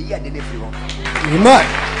then maybe yeah, they live wrong. Amen.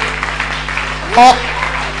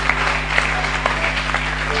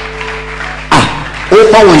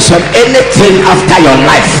 Over when said anything after your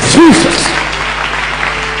life, Jesus.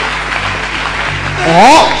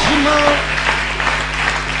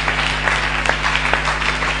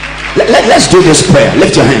 Let's do this prayer.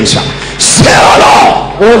 Lift your hands up. Say, oh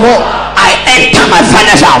Lord, I enter my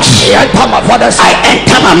father's house. I enter my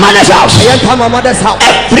mother's house.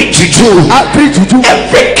 Every juju, every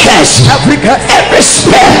curse, every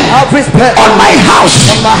spell on my house.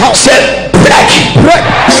 Say, break.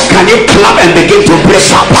 Can you clap and begin to break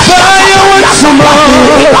up?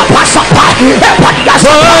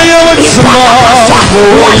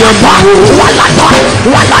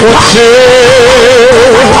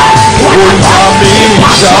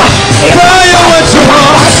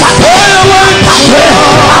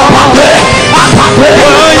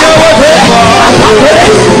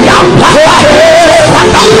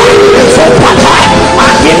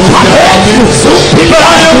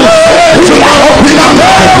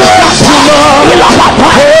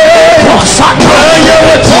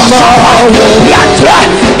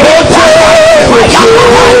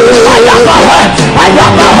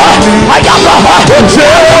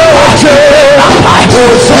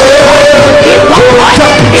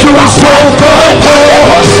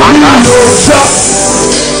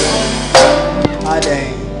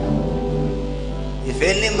 If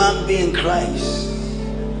any man be in Christ,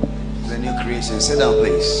 the new creation. Sit down,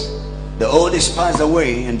 please. The old is passed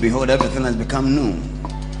away, and behold, everything has become new.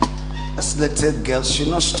 This little girl should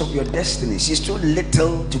not stop your destiny. She's too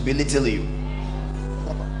little to belittle you.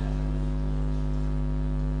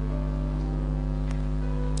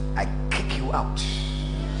 I kick you out.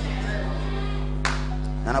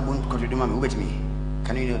 Nana Boon, could you do mommy? Wait me.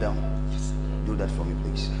 Can you kneel down? Yes. Do that for me,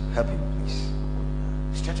 please. Help him, please.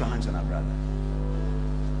 Stretch your hands on our brother.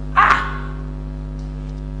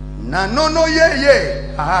 Na no ye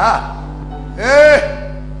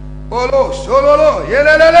olo sololo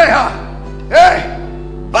yelelele ha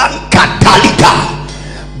bankatalika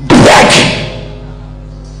break.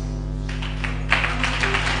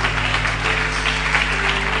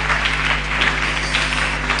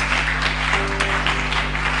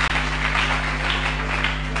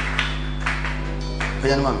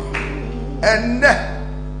 Kaya mami enne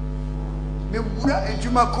me wura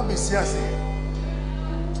ejuma ko besiase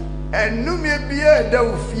enu me bia da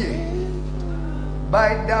ofie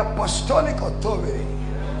by the apostolic authority.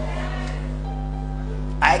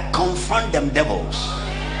 I confront them devils,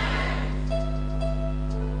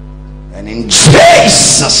 and in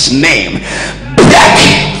Jesus' name break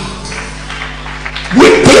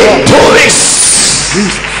within 2 weeks.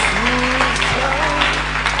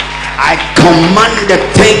 I command the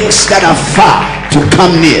things that are far to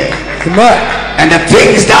come near, and the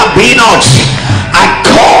things that be not, I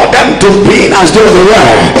call them to be as though they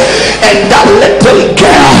were. And that little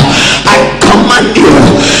girl, I command you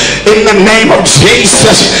in the name of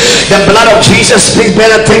Jesus. The blood of Jesus speaks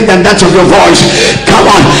better things than that of your voice. Come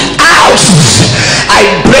on, out! I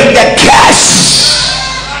break the curse.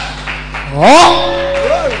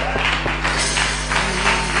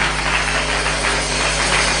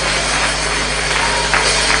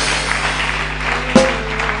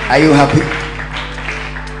 Are you happy?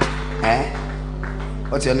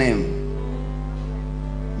 What's your name?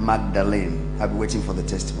 Magdalene. I'll be waiting for the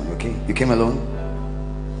testimony, okay? You came alone?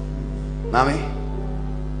 Mommy?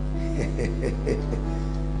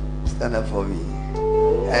 Stand up for me.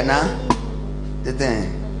 And now? The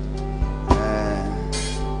thing.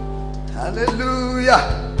 Hallelujah.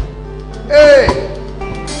 Hey!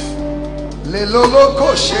 Le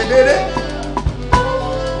lolo shedere.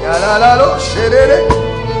 Yalalalo shedere.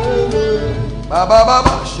 Baba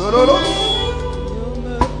baba shororo.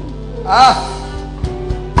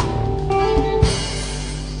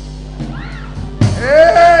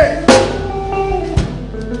 Hey!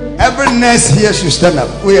 Every nurse here should stand up.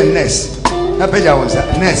 We are nurse.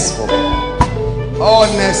 Nurse. All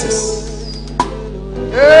nurses.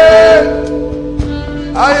 Hey!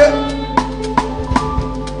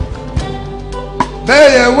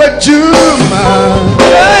 Beya wajuma.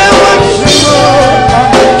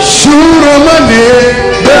 Shuru mane.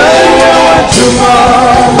 Beya wajuma.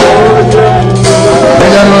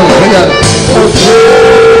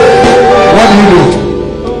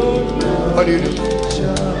 What do you do?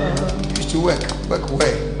 You used to work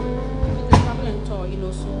where?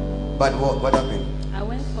 But what happened? I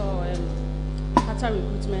went for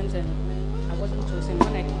recruitment and I wasn't chosen.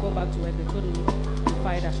 When I go back to work, they told me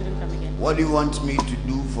notified I shouldn't come again. What do you want me to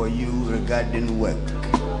do for you regarding work?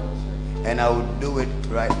 And I will do it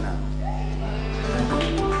right now.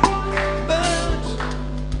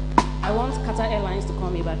 I want Qatar Airlines to call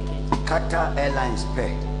me back again. Qatar Airlines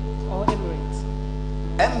pay. Or Emirates.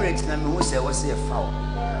 Emirates na me who say what's a foul.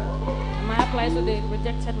 My apply, so they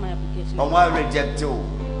rejected my application. Omo reject you.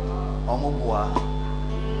 Omo boa.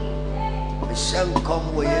 The shall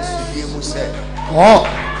come where yesterday who said. Oh.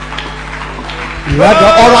 You had the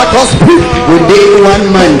oracle speak. Within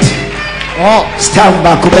 1 month. Oh. Staff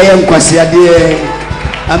back up and kwasiade.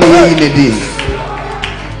 I'm here in the day.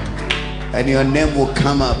 And your name will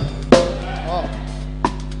come up. Oh.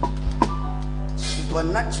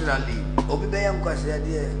 Supernaturally. Obibe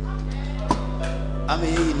kwasiade. I'm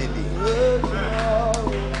here in the day.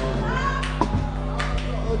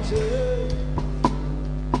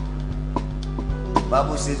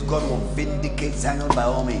 Bible says God will vindicate Zion by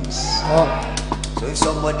all means. Oh. So if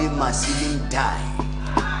somebody must even die,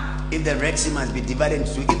 if the Red Sea must be divided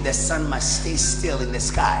into, if the sun must stay still in the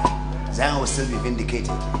sky, Zion will still be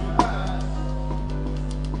vindicated.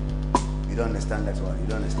 You don't understand that one. You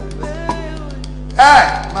don't understand that.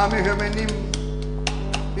 Hey, mommy, hear my name.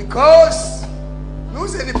 Because no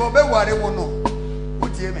say the bobe ware won no.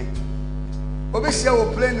 What do you mean? Obe share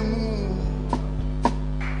will play the moon.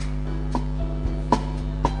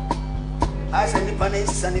 As any panel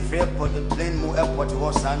sunny fair port the plane mo airport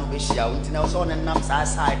was san obe share until now so on nam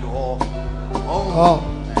side ho. Oh.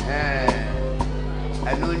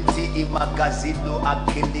 Anunti imagazido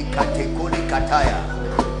akili katekoli kataya.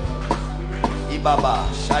 Ibaba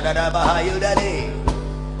shadada bahayudale.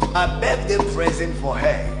 A birthday present for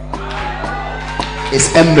her. It's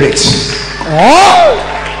Emirates. Oh.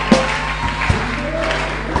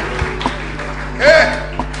 Hey.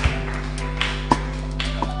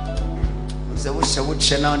 So we shall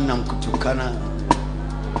channel nam kutukana.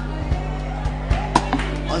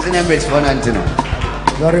 What's the Emirates for Antino?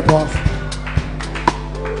 Very powerful.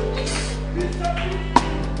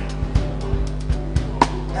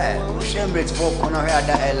 Hey, who's Emirates for Kono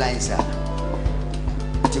other airlines?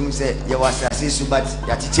 Tim said, you was a sister, but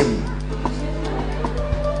Yatichim.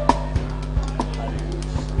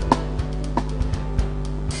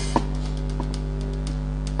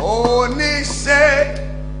 Oni say,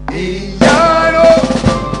 Iyano,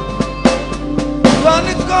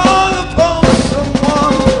 Running call upon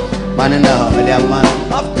someone. Manana, man.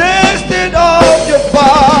 I've tasted of your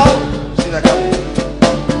power. See that coming?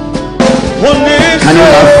 Only Can you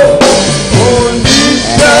laugh?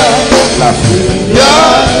 Laugh.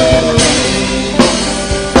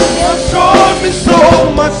 You showed me so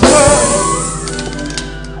much love.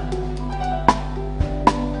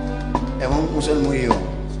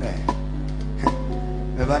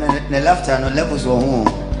 The laughter no levels were home.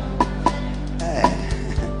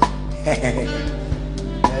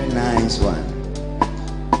 Very nice one.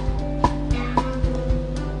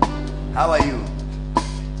 How are you?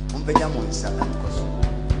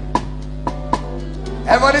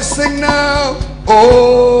 Everybody sing now. Oh.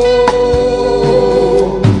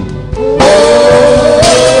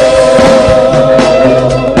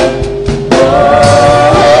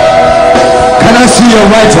 Can I see your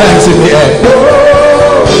right hands in the air?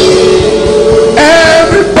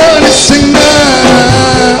 Everybody sing now.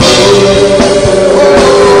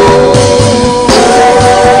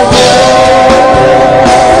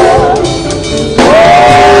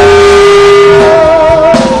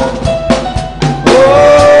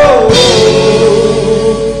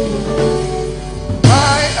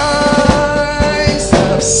 My eyes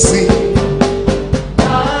have seen.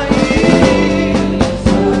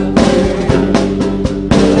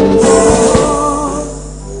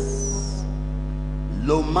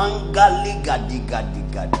 Lomangali gadi gadi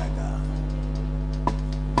gadaga.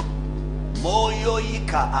 Moyo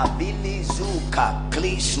ika abili zuka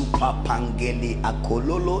klisu papangeli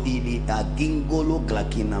akololo ili agingolo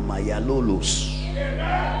glakina mayalolos.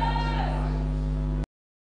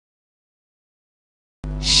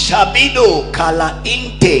 Shabido kala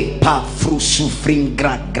inte pa frusufring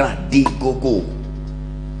gradi gogo.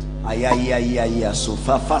 Ayayayaya so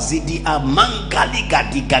fafazidi amangali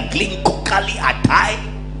gadi gaglinko kali atai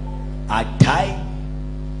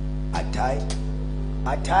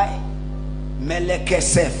meleke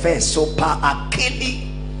sefe sopa akili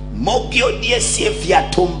mogyo die sefia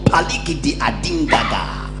tompaliki di adingaga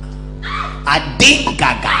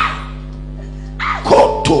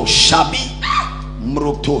koto shabi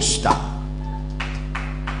mrotosta.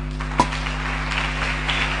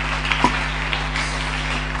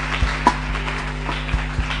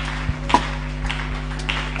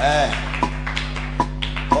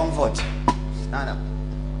 Comfort. Stand up.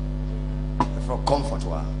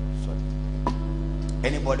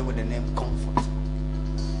 anybody with the name Comfort.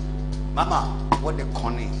 Mama, what the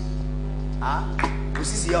conning? Ah,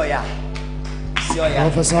 this is your ya.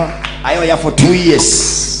 Professor. I owe ya for 2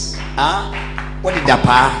 years. Ah, what did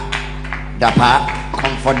Dapa?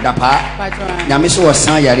 Comfort Dapa. Yamiso was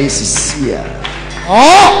saying Yaris here.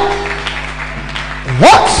 Oh,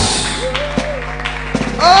 what?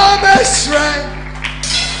 Oh, best friend.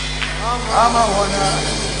 I'm a winner.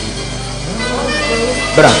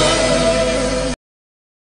 Brother.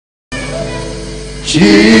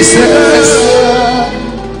 Jesus.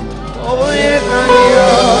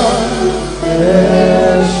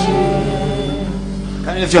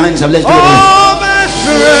 Can you lift your hands up? Let's do it. Oh, best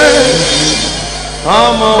friend.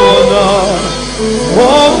 I'm a winner.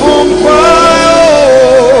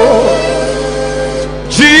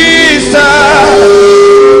 Jesus.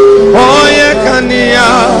 Oh, yeah, Kania.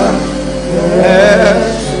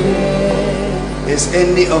 Is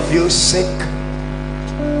any of you sick?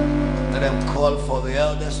 Let them call for the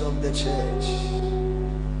elders of the church.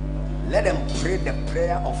 Let them pray the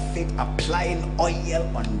prayer of faith, applying oil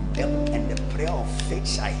on them, and the prayer of faith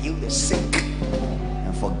shall heal the sick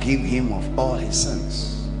and forgive him of all his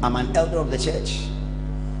sins. I'm an elder of the church.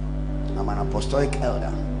 I'm an apostolic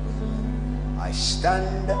elder. I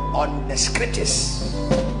stand on the scriptures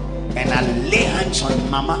and I lay hands on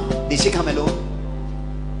Mama. Did she come alone?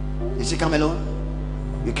 Did she come alone?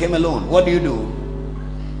 You came alone. What do you do?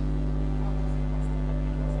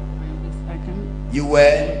 You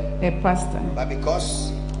were a pastor, but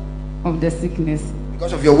because of the sickness.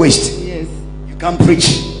 Because of your waist. Yes. You can't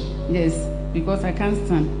preach. Yes, because I can't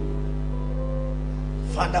stand.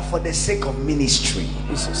 Father, for the sake of ministry,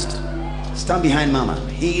 stand behind Mama.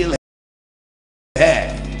 Heal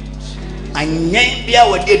her. And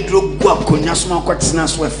Yambia would they drug go up Kunyasma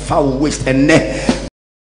Quatsnas with foul waist and neck.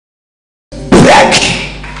 Break.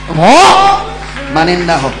 Oh,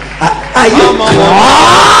 Maninda. Are you?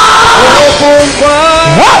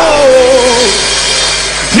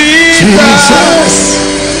 Jesus.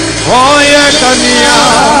 Oh, yeah, Kania.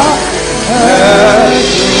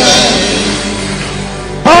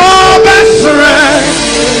 Oh, best friend.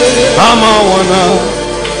 I'm a winner.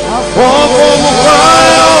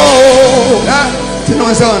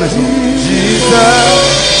 Jesus.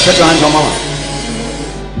 Put your hands on Mama.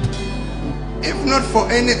 If not for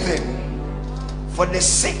anything, for the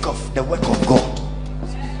sake of the work of God,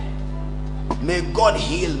 may God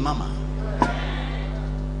heal Mama.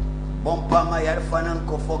 Bompa ma yarfanan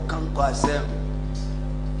ko for kanko asem.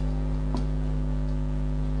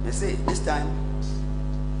 They say this time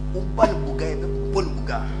ubal buga ebe bol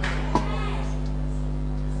buga.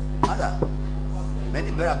 Mother,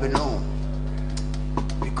 many better be known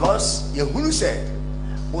because Yehunu said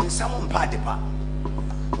when someone party pa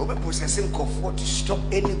we possessing comfort to stop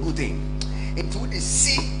any good thing. It would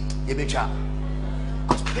see a better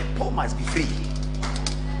because people must be free.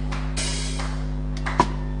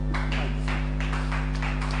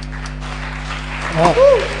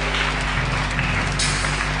 oh.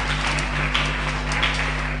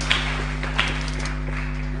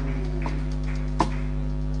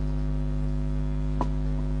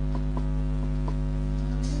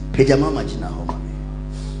 Pejama Jina Homa.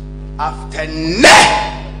 After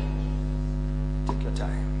take your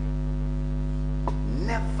time.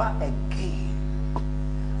 Never again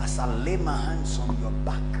as I lay my hands on your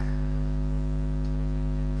back.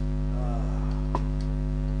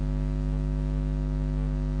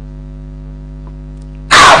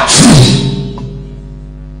 Out!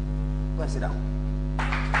 Go and sit down.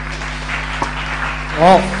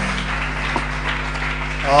 Oh.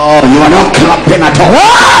 Oh, you are not clapping at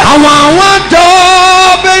all. I want to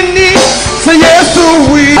be say yes to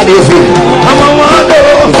we. How do you feel? I want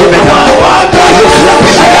to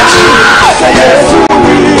say yes to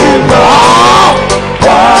we.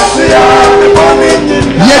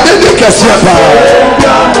 Yeah, they look at you.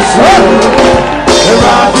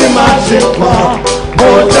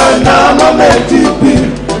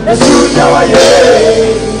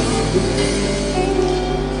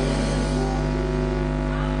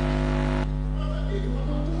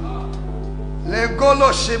 Legolo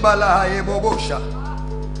shibala yebobosha.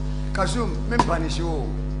 Kazum mempanisho.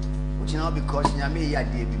 Uchina because nyame ya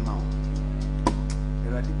die bi ma wo.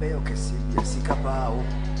 Eradi be yo kesi bi sika pa wo.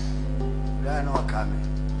 Da na wakame.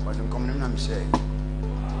 Kwa nkomne na mshe.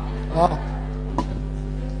 Oh.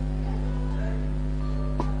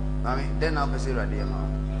 Mami, then I'll say eradi ma.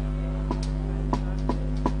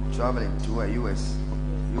 Traveling to a US.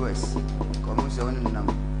 Come say one nam.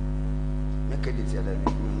 Make it the other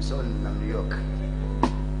day. So in New York.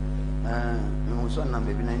 So na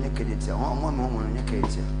baby na nyekete. O mo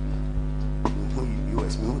nyekete.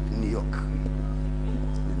 US, New York.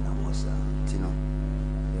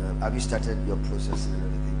 Have you started your process and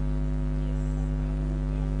everything?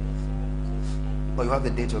 Oh, you have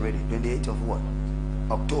the date already. 28th of what?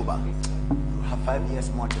 October. You have 5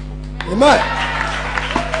 years more to go. Amen.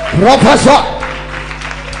 Professor.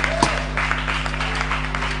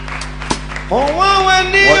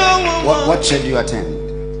 What church do you attend?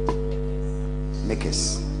 Make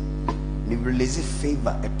us. You release a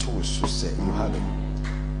favor a tool so say you have it.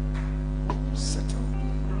 Settle.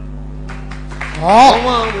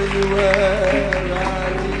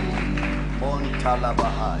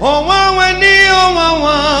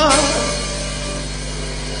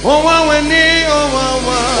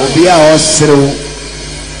 Obia osiro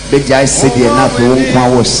beja isidi na to nkwa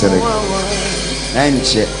wo sire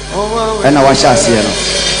enche ena wa sha ase no.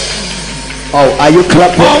 Oh, are you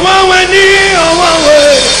clapping?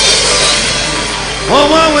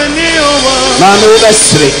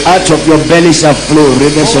 Out of your belly shall flow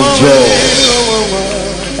rivers of joy.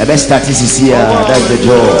 The best status is here. That's the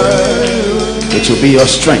joy. It will be your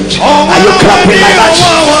strength. Are you clapping like that?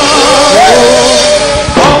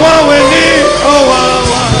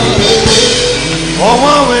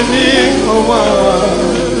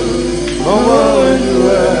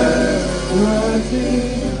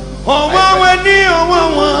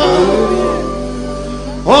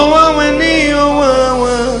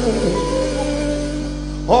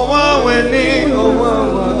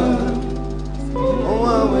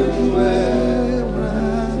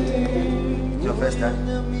 Your first time?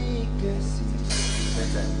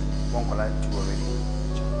 First time. One collide two already.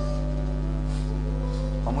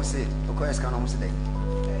 Almost say, okay, I can almost say.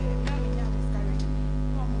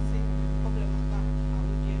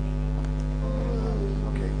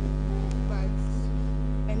 Okay.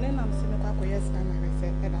 And then I'm saying, yes, and I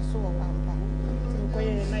said, and I saw one pound. So,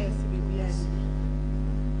 nice to be behind.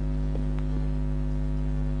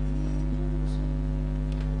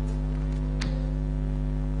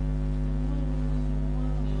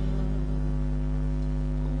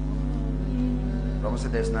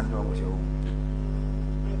 There's nothing wrong with you.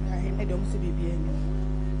 I don't see baby anymore.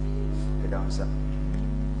 I don't see.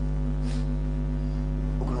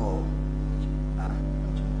 Ukno.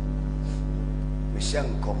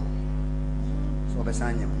 Michelle come. So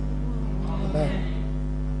besanya.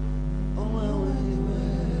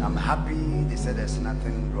 I'm happy they said there's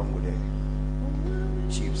nothing wrong with it.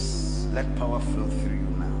 Chiefs, let power flow through you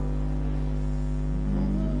now.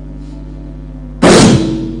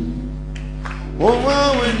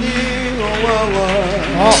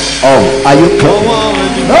 Oh, are you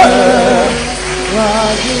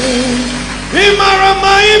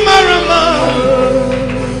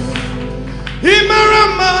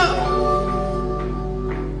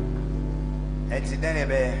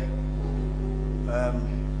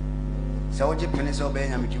so what you penny so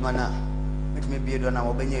being a Mijumana? Let me be done now,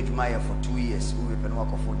 Obey Jumaya for 2 years. We will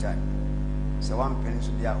work full time. So one penny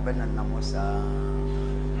should be out, Ben and Namosa.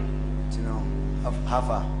 You know. Of half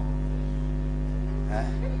a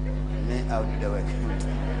I'll do the work.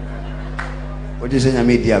 What do you say,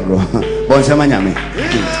 media, bro? Bon Samanyami.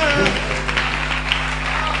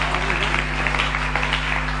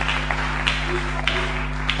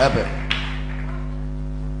 Happy.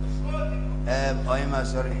 I am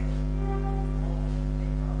sorry.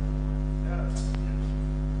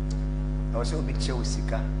 I was so big Ewusie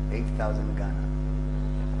 8,000 Ghana.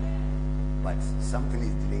 But something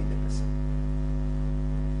is delaying the person.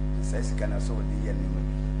 Says can also the year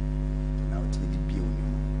now to be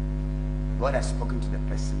building. God has spoken to the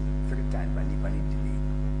person 3 times, but never need delay.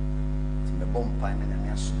 To the bomb pan and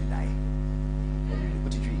I'm soon die.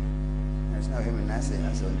 What did you? There's no him and I say,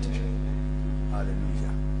 I saw it.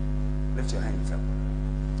 Hallelujah. Lift your hands up.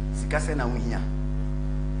 Sikase na winya.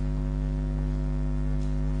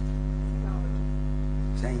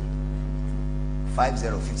 Saying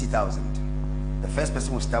 50,000. The first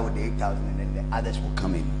person will start with the 8,000 and then the others will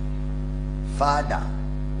come in. Father,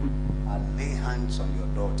 I lay hands on your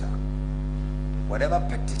daughter. Whatever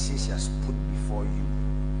petition she has put before you,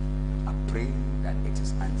 I pray that it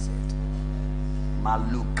is answered.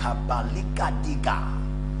 Maluka balika diga.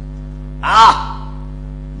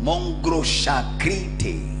 Mongro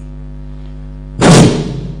shakrite.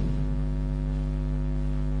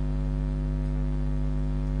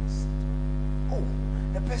 Oh,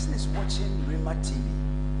 the person is watching RHEMA TV.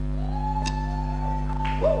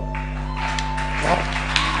 Whoa.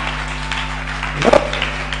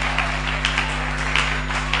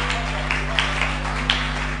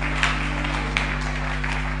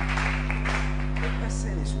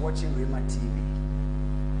 Watching RHEMA TV,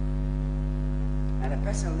 and a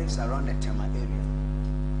person lives around the Tema area.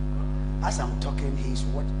 As I'm talking, he's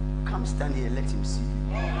what? Come stand here, let him see.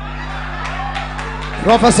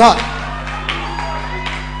 Professor.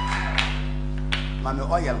 Mommy,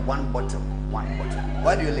 oil, one bottle.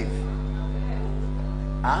 Where do you live?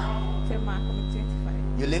 Huh? Tema,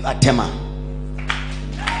 25. You live at Tema.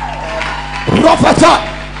 Professor.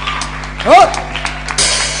 Oh.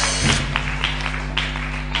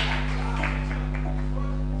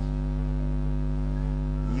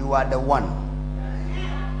 You are the one,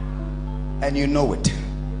 and you know it.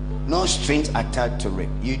 No strings attached to it.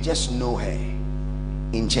 You just know her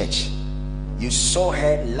in church. You saw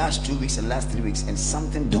her last 2 weeks and last 3 weeks, and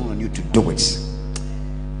something dawned on you to do it.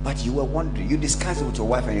 But you were wondering. You discussed it with your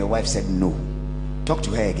wife, and your wife said no. Talk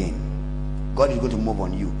to her again. God is going to move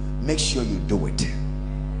on you. Make sure you do it.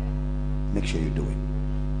 Make sure you do it.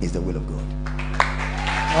 It's the will of God.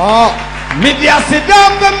 Oh. Media sit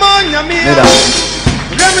down the man, Yamia.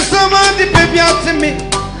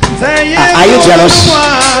 Are you jealous?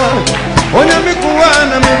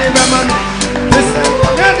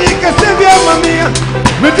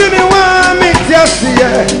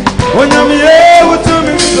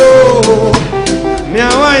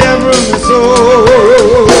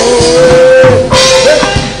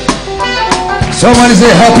 Somebody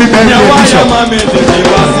say happy birthday, Bishop.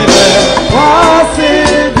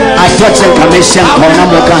 I touch and commission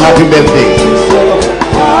Konamoka, happy birthday.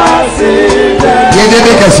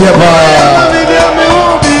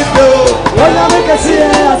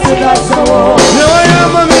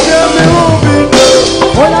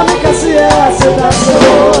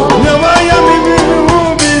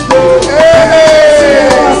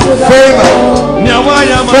 Favor.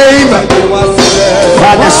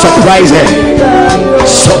 Father, surprise her.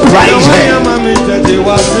 Surprise her.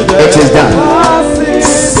 It is done.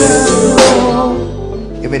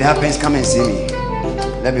 If it happens, come and see me.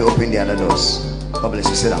 Let me open the other doors. God bless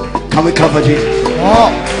you. Sit down. Can we cover you?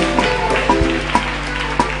 Oh.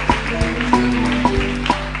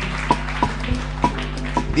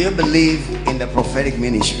 Do you believe in the prophetic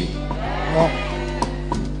ministry? Oh.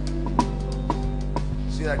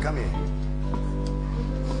 See that? Come here.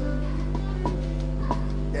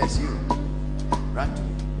 Yes, you. Run to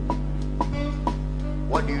me.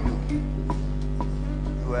 What do? You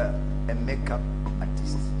are a makeup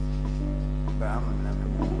artist. But I'm a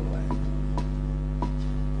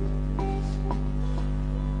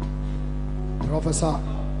Professor.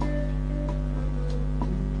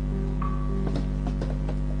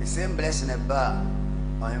 the same blessing a bar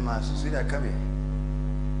on him. See that? Come here.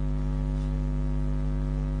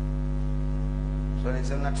 So it's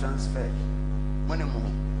not transfer. Money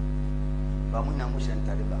more. But we not motion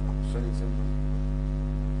taliba.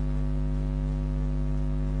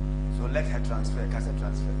 So let her transfer. Can I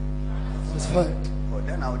transfer? That's fine. Oh,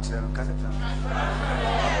 then I'll tell her. Can I transfer?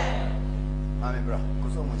 Mommy, bro.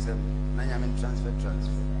 Because someone said, "Now I'm in transfer."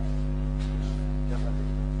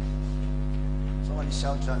 Somebody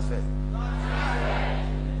shout transfer.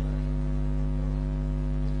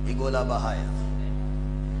 Igola Bahaya.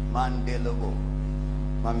 Mandelogo.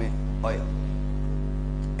 Mommy, oil.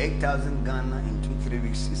 8,000 Ghana in 2-3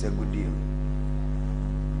 weeks is a good deal.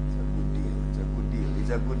 It's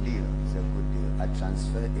a good deal. I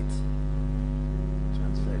transfer it.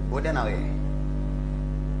 Go then away.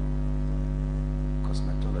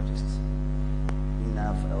 Cosmetologist.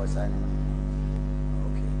 Enough. I was signing.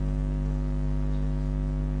 Okay.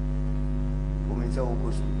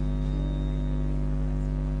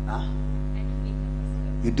 Huh?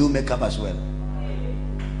 You do makeup as well.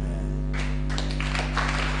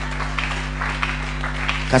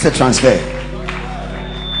 That's a transfer.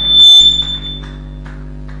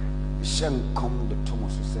 Shem come the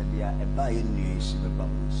Thomas who said, "Yeah, a buy news, the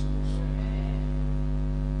bubbles."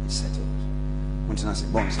 It's settled.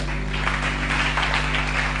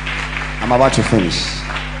 I'm about to finish.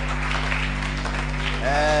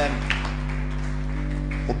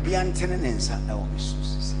 Obian tenenensa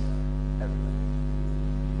ewomisus.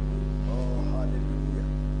 Oh, hallelujah.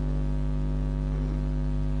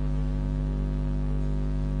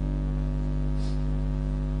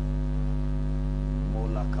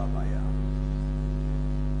 Mola kabaya.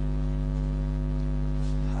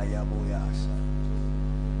 Hayaboyasa.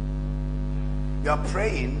 You are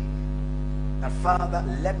praying that, Father,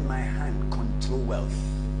 let my hand control wealth.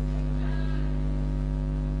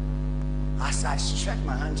 As I stretch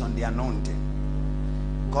my hands on the anointing,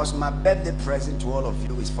 because my birthday present to all of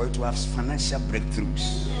you is for you to have financial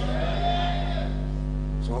breakthroughs.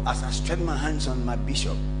 So as I stretch my hands on my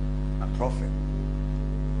bishop, my prophet,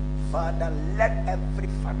 Father, let every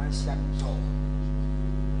financial door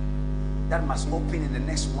that must open in the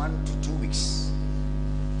next 1 to 2 weeks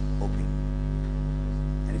open.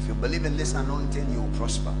 If you believe in this anointing, you will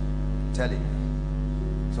prosper. Tell it.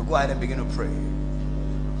 So go ahead and begin to pray.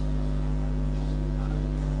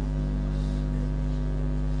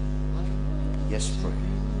 Yes, pray.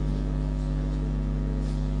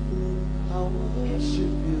 I worship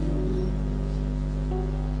you.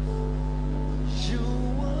 You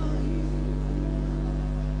are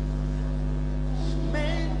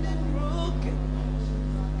mending broken.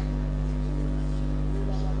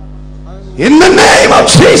 In the name of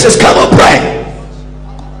Jesus, come on, pray.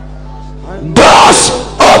 Doors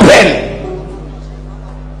open.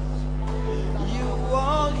 You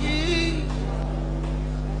are here,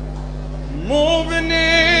 moving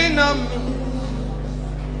in on me.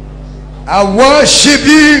 I worship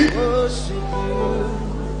you. Worship you.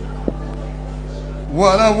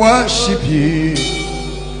 What I worship you.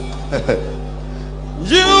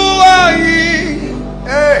 You are here,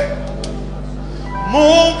 Hey.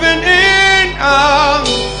 moving in on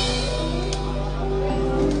me.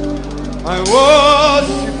 I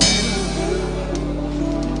worship you.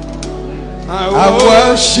 I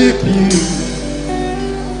worship you.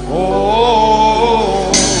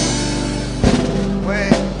 Oh,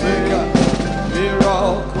 Wait, wake up.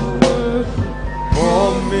 miracle work,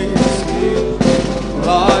 promise me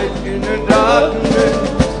light in the darkness.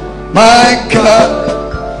 My God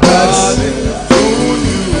has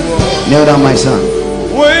Kneel down, my son.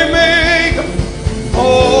 We make,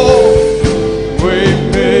 oh, we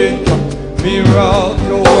make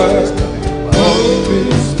miracle work,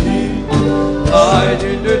 promise me light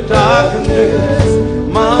in the darkness.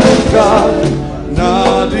 My God,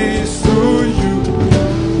 not is to you.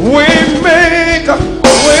 We make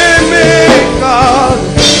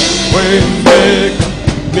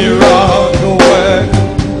miracle work,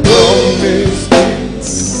 promise me.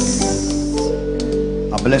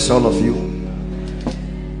 I bless all of you,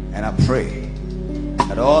 and I pray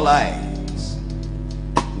that all eyes,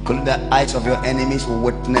 including the eyes of your enemies, will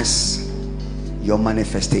witness your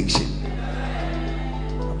manifestation.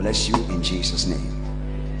 I bless you in Jesus' name.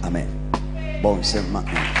 Amen.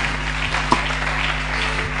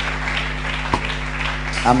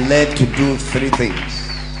 I'm led to do three things.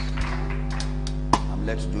 I'm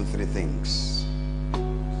led to do three things.